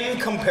his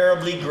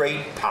incomparably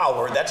great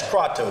power, that's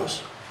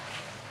kratos,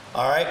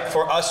 all right,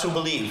 for us who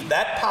believe.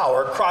 That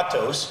power,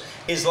 kratos,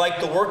 is like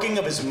the working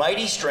of his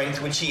mighty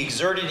strength, which he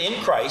exerted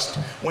in Christ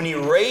when he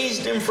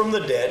raised him from the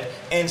dead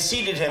and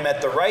seated him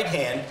at the right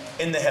hand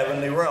in the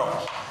heavenly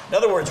realms. In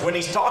other words, when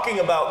he's talking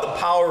about the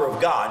power of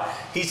God,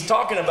 he's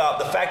talking about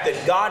the fact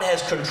that God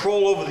has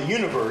control over the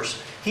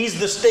universe. He's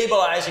the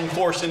stabilizing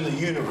force in the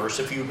universe,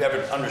 if you've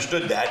ever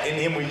understood that. In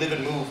him we live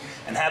and move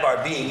and have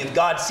our being. If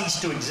God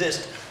ceased to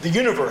exist, the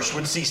universe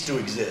would cease to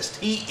exist.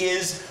 He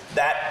is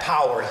that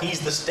power.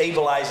 He's the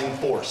stabilizing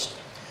force.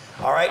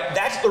 All right?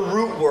 That's the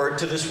root word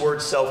to this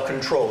word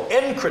self-control.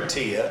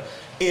 Enkratia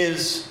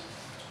is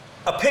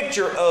a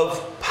picture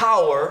of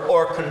power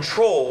or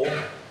control,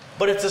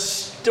 but it's a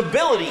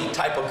stability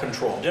type of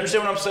control. Do you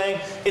understand what I'm saying?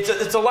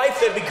 It's a life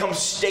that becomes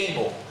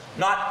stable,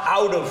 not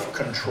out of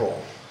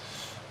control.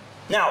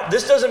 Now,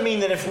 this doesn't mean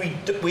that if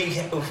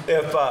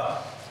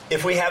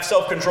we have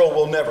self-control,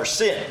 we'll never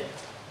sin.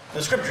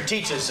 The Scripture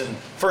teaches in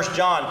 1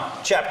 John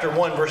chapter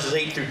 1, verses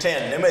 8 through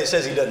 10, anybody that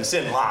says he doesn't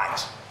sin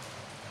lies.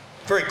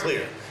 Very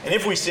clear. And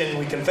if we sin,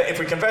 if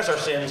we confess our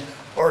sins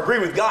or agree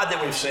with God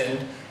that we've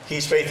sinned,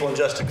 he's faithful and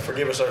just to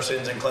forgive us our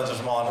sins and cleanse us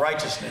from all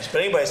unrighteousness.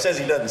 But anybody that says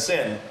he doesn't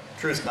sin,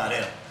 truth's not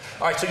in him.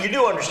 All right, so you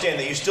do understand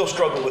that you still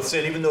struggle with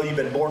sin, even though you've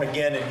been born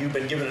again and you've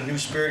been given a new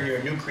spirit and you're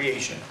a new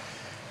creation.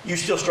 You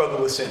still struggle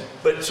with sin.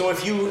 But so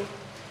if you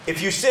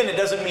sin, it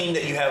doesn't mean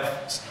that you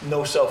have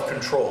no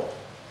self-control.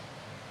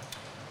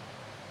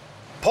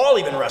 Paul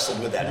even wrestled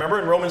with that. Remember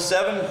in Romans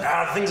 7?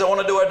 Things I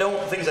want to do, I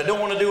don't. Things I don't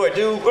want to do, I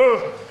do.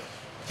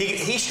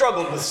 He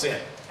struggled with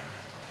sin.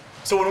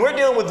 So when we're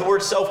dealing with the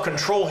word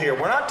self-control here,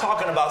 we're not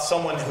talking about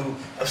someone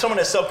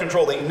has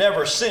self-control, they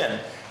never sin.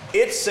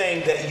 It's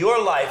saying that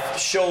your life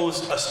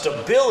shows a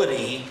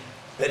stability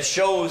that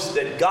shows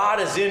that God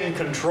is in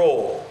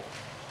control.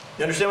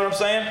 You understand what I'm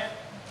saying?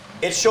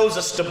 It shows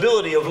a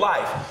stability of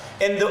life.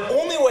 And the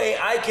only way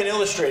I can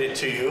illustrate it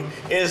to you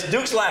is,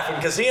 Duke's laughing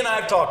because he and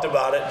I have talked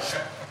about it.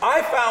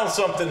 I found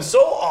something so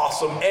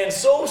awesome and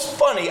so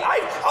funny.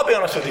 I'll be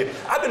honest with you.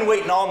 I've been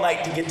waiting all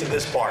night to get to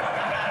this part.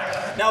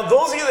 Now,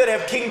 those of you that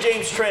have King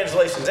James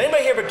translations,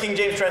 anybody here have a King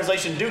James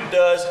translation? Duke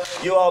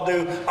does. You all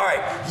do. All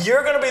right.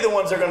 You're going to be the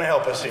ones that are going to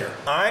help us here.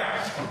 All right.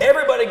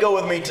 Everybody go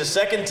with me to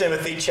 2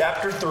 Timothy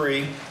chapter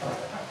 3,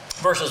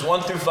 verses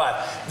 1 through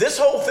 5. This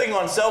whole thing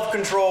on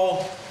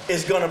self-control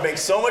is going to make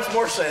so much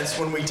more sense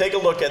when we take a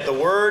look at the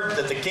word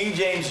that the King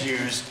James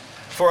used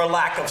for a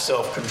lack of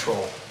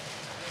self-control.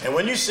 And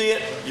when you see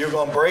it, you're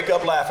going to break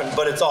up laughing,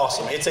 but it's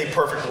awesome. It's a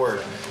perfect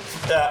word.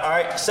 All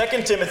right,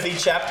 2 Timothy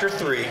chapter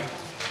 3.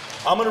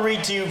 I'm going to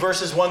read to you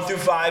verses 1 through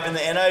 5 in the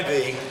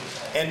NIV,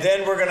 and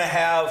then we're going to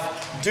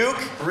have Duke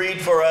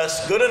read for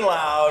us good and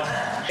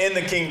loud in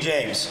the King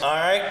James. All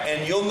right?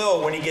 And you'll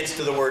know when he gets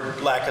to the word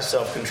lack of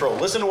self-control.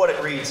 Listen to what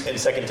it reads in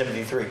 2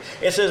 Timothy 3.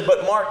 It says,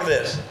 "But mark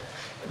this.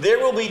 There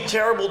will be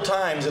terrible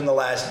times in the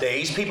last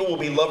days. People will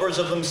be lovers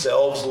of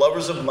themselves,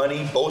 lovers of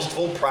money,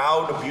 boastful,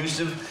 proud,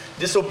 abusive,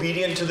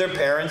 disobedient to their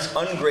parents,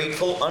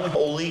 ungrateful,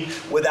 unholy,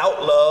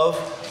 without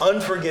love,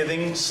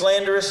 unforgiving,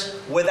 slanderous,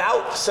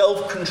 without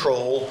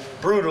self-control,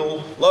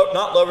 brutal,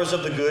 not lovers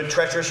of the good,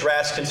 treacherous,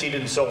 rash,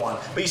 conceited, and so on."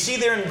 But you see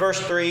there in verse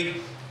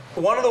 3,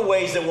 one of the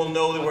ways that we'll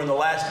know that we're in the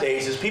last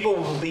days is people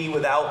will be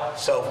without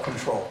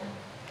self-control.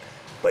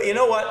 But you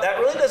know what? That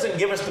really doesn't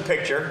give us the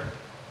picture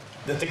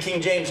that the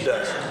King James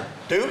does.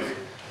 Duke,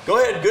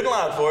 go ahead, good and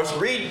loud for us.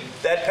 Read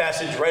that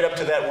passage right up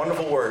to that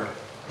wonderful word.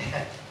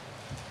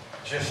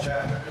 Just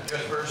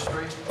verse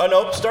 3?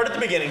 No, start at the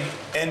beginning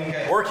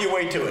and work your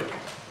way to it.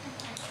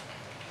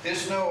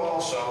 "This know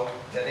also,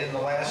 that in the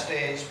last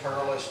days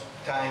perilous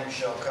times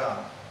shall come.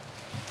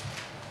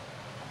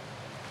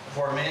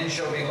 For men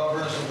shall be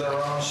lovers of their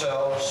own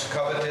selves,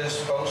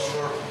 covetous,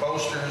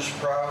 boasters,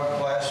 proud,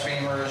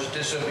 blasphemers,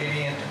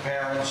 disobedient to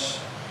parents,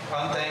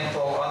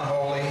 unthankful,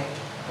 unholy,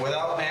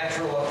 without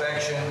natural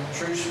affection,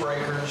 truce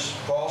breakers,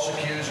 false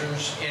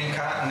accusers,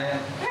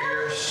 incontinent,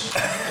 fierce."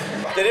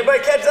 Did anybody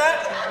catch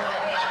that?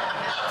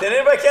 Did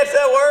anybody catch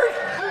that word?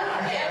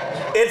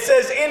 It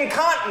says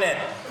incontinent.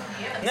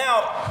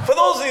 Now, for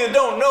those of you who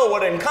don't know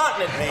what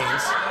incontinent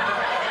means,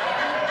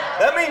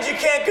 that means you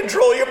can't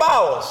control your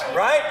bowels,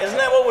 right? Isn't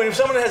that what, when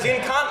someone has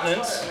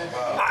incontinence,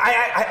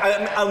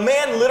 a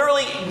man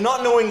literally,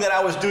 not knowing that I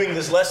was doing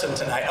this lesson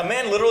tonight, a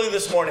man literally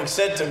this morning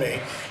said to me,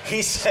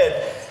 he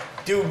said,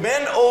 "Do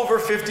men over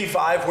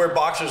 55 wear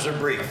boxers or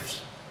briefs?"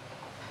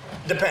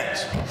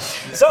 Depends.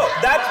 So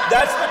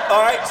that's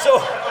all right. So,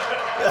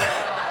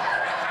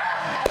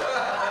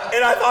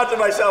 and I thought to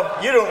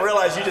myself, you don't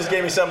realize you just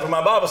gave me something for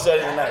my Bible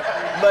study tonight.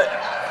 But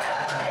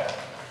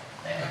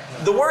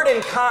the word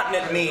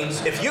incontinent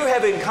means if you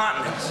have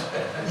incontinence,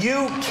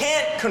 you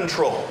can't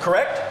control.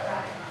 Correct?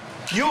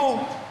 If you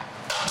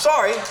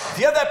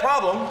have that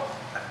problem,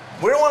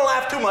 we don't want to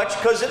laugh too much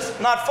because it's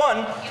not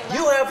fun.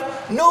 You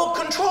have no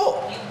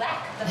control.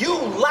 You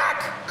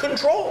lack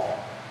control.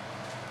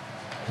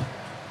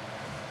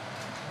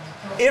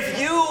 If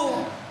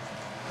you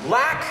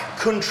lack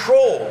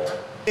control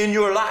in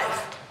your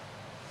life,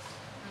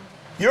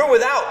 you're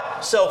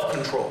without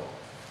self-control.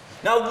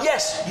 Now,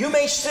 yes, you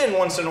may sin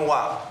once in a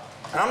while,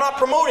 and I'm not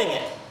promoting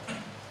it,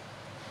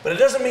 but it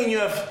doesn't mean you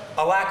have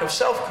a lack of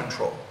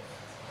self-control.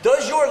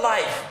 Does your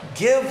life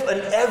give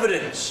an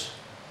evidence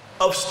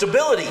of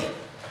stability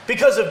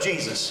because of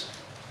Jesus?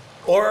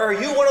 Or are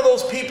you one of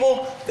those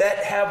people that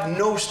have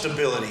no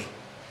stability?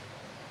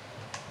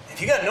 If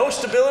you got no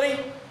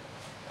stability,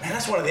 man,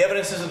 that's one of the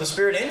evidences of the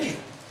Spirit in you.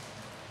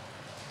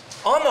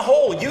 On the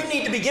whole, you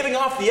need to be giving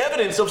off the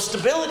evidence of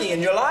stability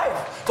in your life.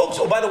 Folks,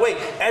 oh, by the way,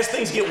 as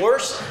things get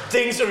worse,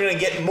 things are going to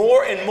get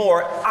more and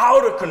more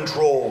out of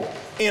control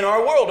in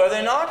our world, are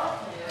they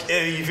not?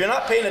 If you're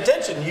not paying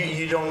attention,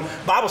 you don't.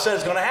 Bible says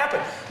it's going to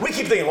happen. We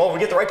keep thinking, well, we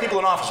get the right people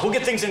in office, we'll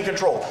get things in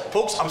control.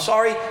 Folks, I'm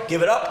sorry,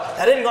 give it up.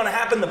 That ain't going to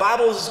happen. The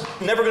Bible is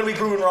never going to be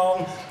proven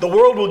wrong. The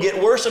world will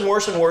get worse and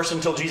worse and worse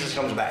until Jesus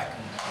comes back.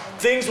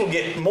 Things will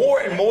get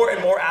more and more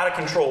and more out of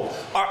control.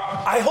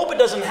 I hope it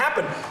doesn't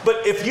happen,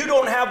 but if you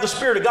don't have the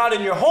Spirit of God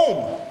in your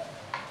home,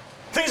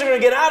 things are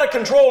going to get out of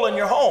control in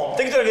your home.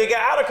 Things are going to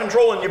get out of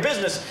control in your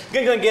business.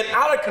 Things are going to get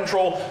out of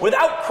control.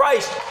 Without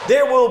Christ,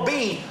 there will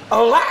be a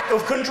lack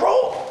of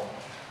control.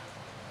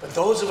 But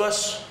those of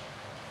us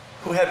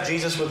who have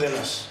Jesus within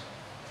us,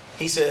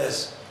 He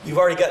says, you've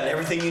already gotten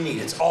everything you need.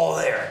 It's all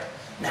there.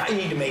 Now you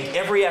need to make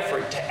every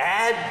effort to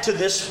add to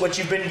this what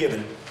you've been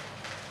given.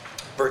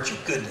 Virtue,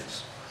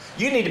 goodness.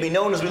 You need to be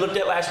known, as we looked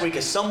at last week,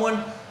 as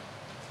someone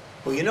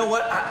well, you know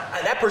what?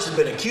 That person's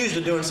been accused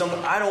of doing something.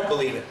 I don't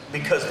believe it,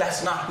 because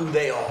that's not who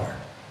they are.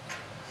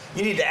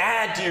 You need to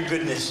add to your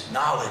goodness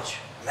knowledge.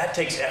 That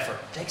takes effort.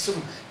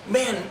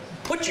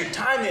 Put your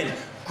time in.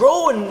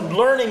 Grow in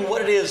learning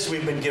what it is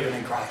we've been given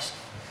in Christ.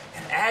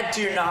 And add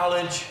to your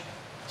knowledge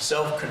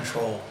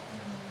self-control.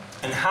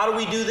 And how do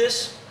we do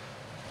this?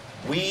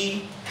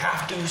 We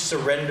have to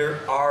surrender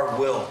our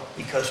will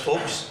because,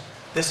 folks,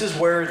 this is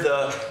where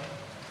the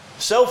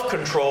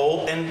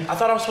self-control, and I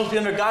thought I was supposed to be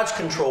under God's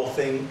control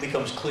thing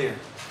becomes clear.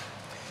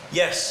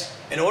 Yes,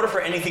 in order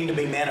for anything to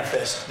be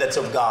manifest that's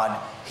of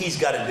God, He's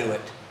got to do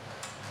it.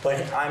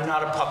 But I'm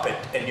not a puppet,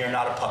 and you're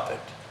not a puppet.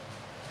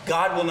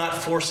 God will not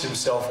force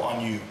Himself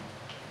on you.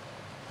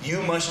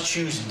 You must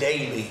choose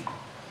daily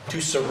to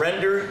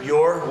surrender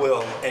your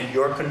will and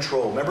your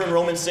control. Remember in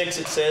Romans 6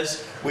 it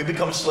says, we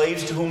become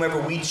slaves to whomever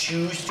we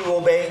choose to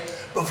obey.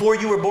 Before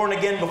you were born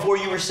again, before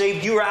you were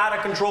saved, you were out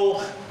of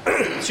control.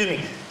 Excuse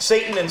me.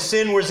 Satan and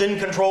sin was in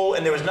control,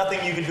 and there was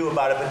nothing you could do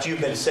about it, but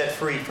you've been set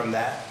free from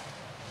that.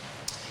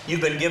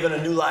 You've been given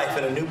a new life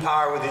and a new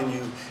power within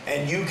you,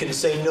 and you can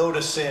say no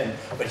to sin,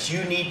 but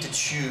you need to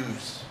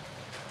choose.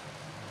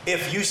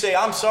 If you say,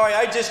 I'm sorry,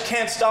 I just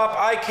can't stop,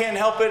 I can't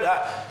help it,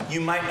 you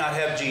might not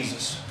have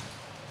Jesus.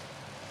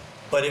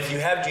 But if you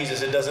have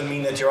Jesus, it doesn't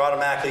mean that you're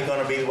automatically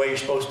going to be the way you're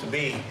supposed to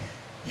be.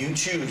 You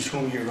choose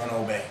whom you're going to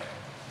obey.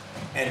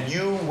 And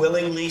you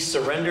willingly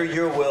surrender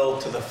your will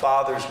to the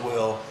Father's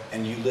will,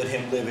 and you let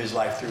Him live His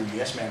life through you.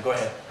 Yes, ma'am, go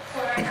ahead.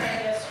 What I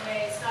read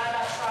yesterday, it's not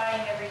about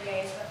trying every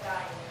day, it's about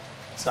dying.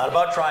 It's not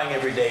about trying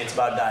every day, it's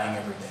about dying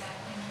every day.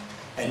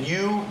 And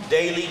you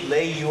daily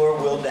lay your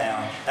will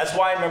down. That's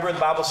why, remember, the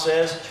Bible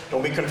says,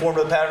 don't be conformed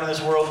to the pattern of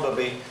this world, but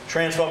be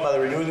transformed by the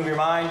renewing of your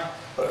mind.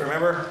 But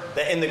remember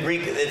that in the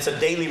Greek, it's a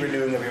daily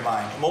renewing of your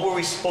mind. And what were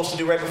we supposed to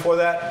do right before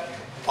that?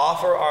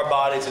 Offer our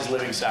bodies as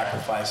living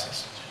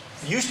sacrifices.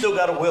 You still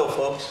got a will,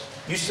 folks.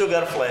 You still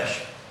got a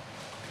flesh.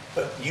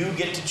 But you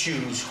get to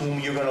choose whom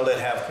you're going to let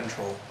have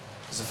control.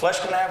 Is the flesh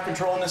going to have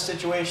control in this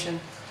situation?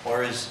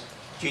 Or is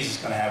Jesus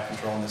going to have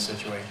control in this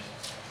situation?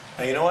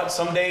 Now, you know what?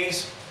 Some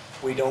days,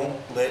 we don't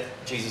let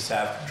Jesus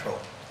have control.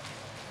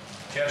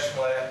 Just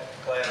glad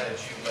that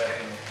you let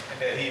him,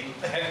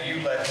 that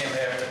you let him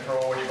have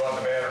control when you bought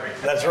the battery.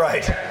 That's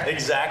right.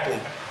 Exactly.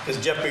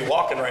 Because Jeff be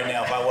walking right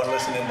now if I wasn't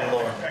listening to the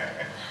Lord.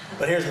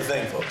 But here's the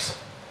thing, folks.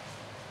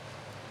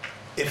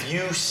 If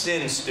you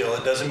sin still,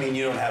 it doesn't mean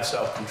you don't have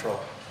self-control.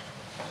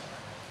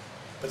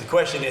 But the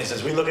question is,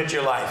 as we look at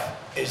your life,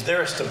 is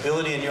there a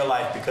stability in your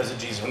life because of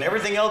Jesus? When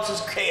everything else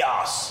is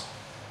chaos,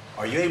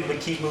 are you able to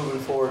keep moving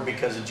forward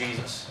because of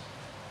Jesus?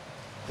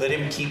 Let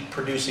Him keep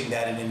producing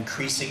that in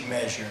increasing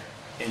measure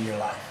in your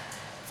life.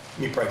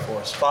 Let me pray for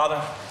us.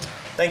 Father,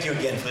 thank you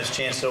again for this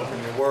chance to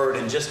open your word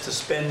and just to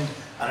spend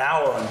an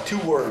hour on 2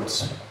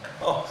 words.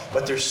 Oh,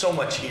 but there's so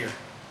much here.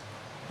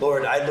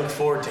 Lord, I look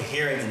forward to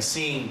hearing and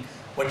seeing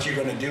what you're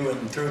going to do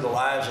and through the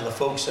lives of the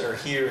folks that are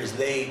here as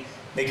they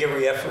make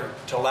every effort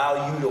to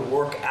allow you to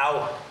work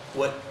out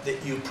what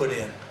that you put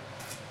in.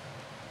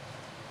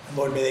 And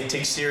Lord, may they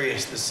take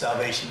serious this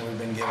salvation that we've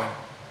been given.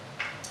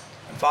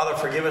 And Father,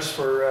 forgive us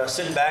for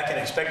sitting back and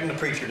expecting the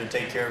preacher to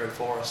take care of it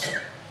for us.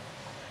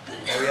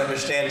 And we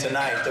understand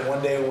tonight that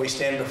one day when we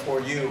stand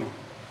before you,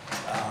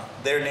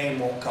 their name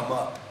won't come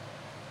up.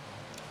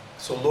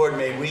 So Lord,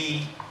 may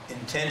we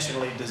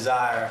intentionally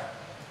desire,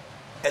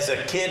 as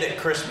a kid at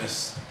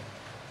Christmas,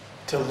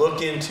 to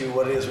look into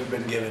what it is we've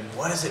been given.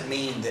 What does it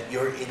mean that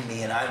you're in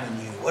me and I'm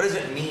in you? What does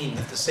it mean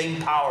that the same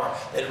power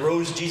that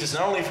rose Jesus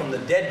not only from the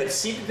dead, but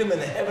seated him in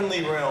the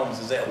heavenly realms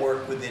is at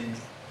work within me?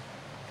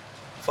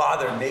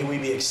 Father, may we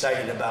be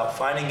excited about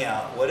finding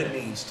out what it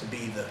means to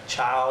be the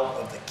child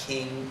of the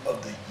King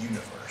of the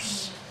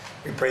universe.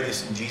 We pray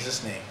this in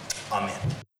Jesus' name. Amen.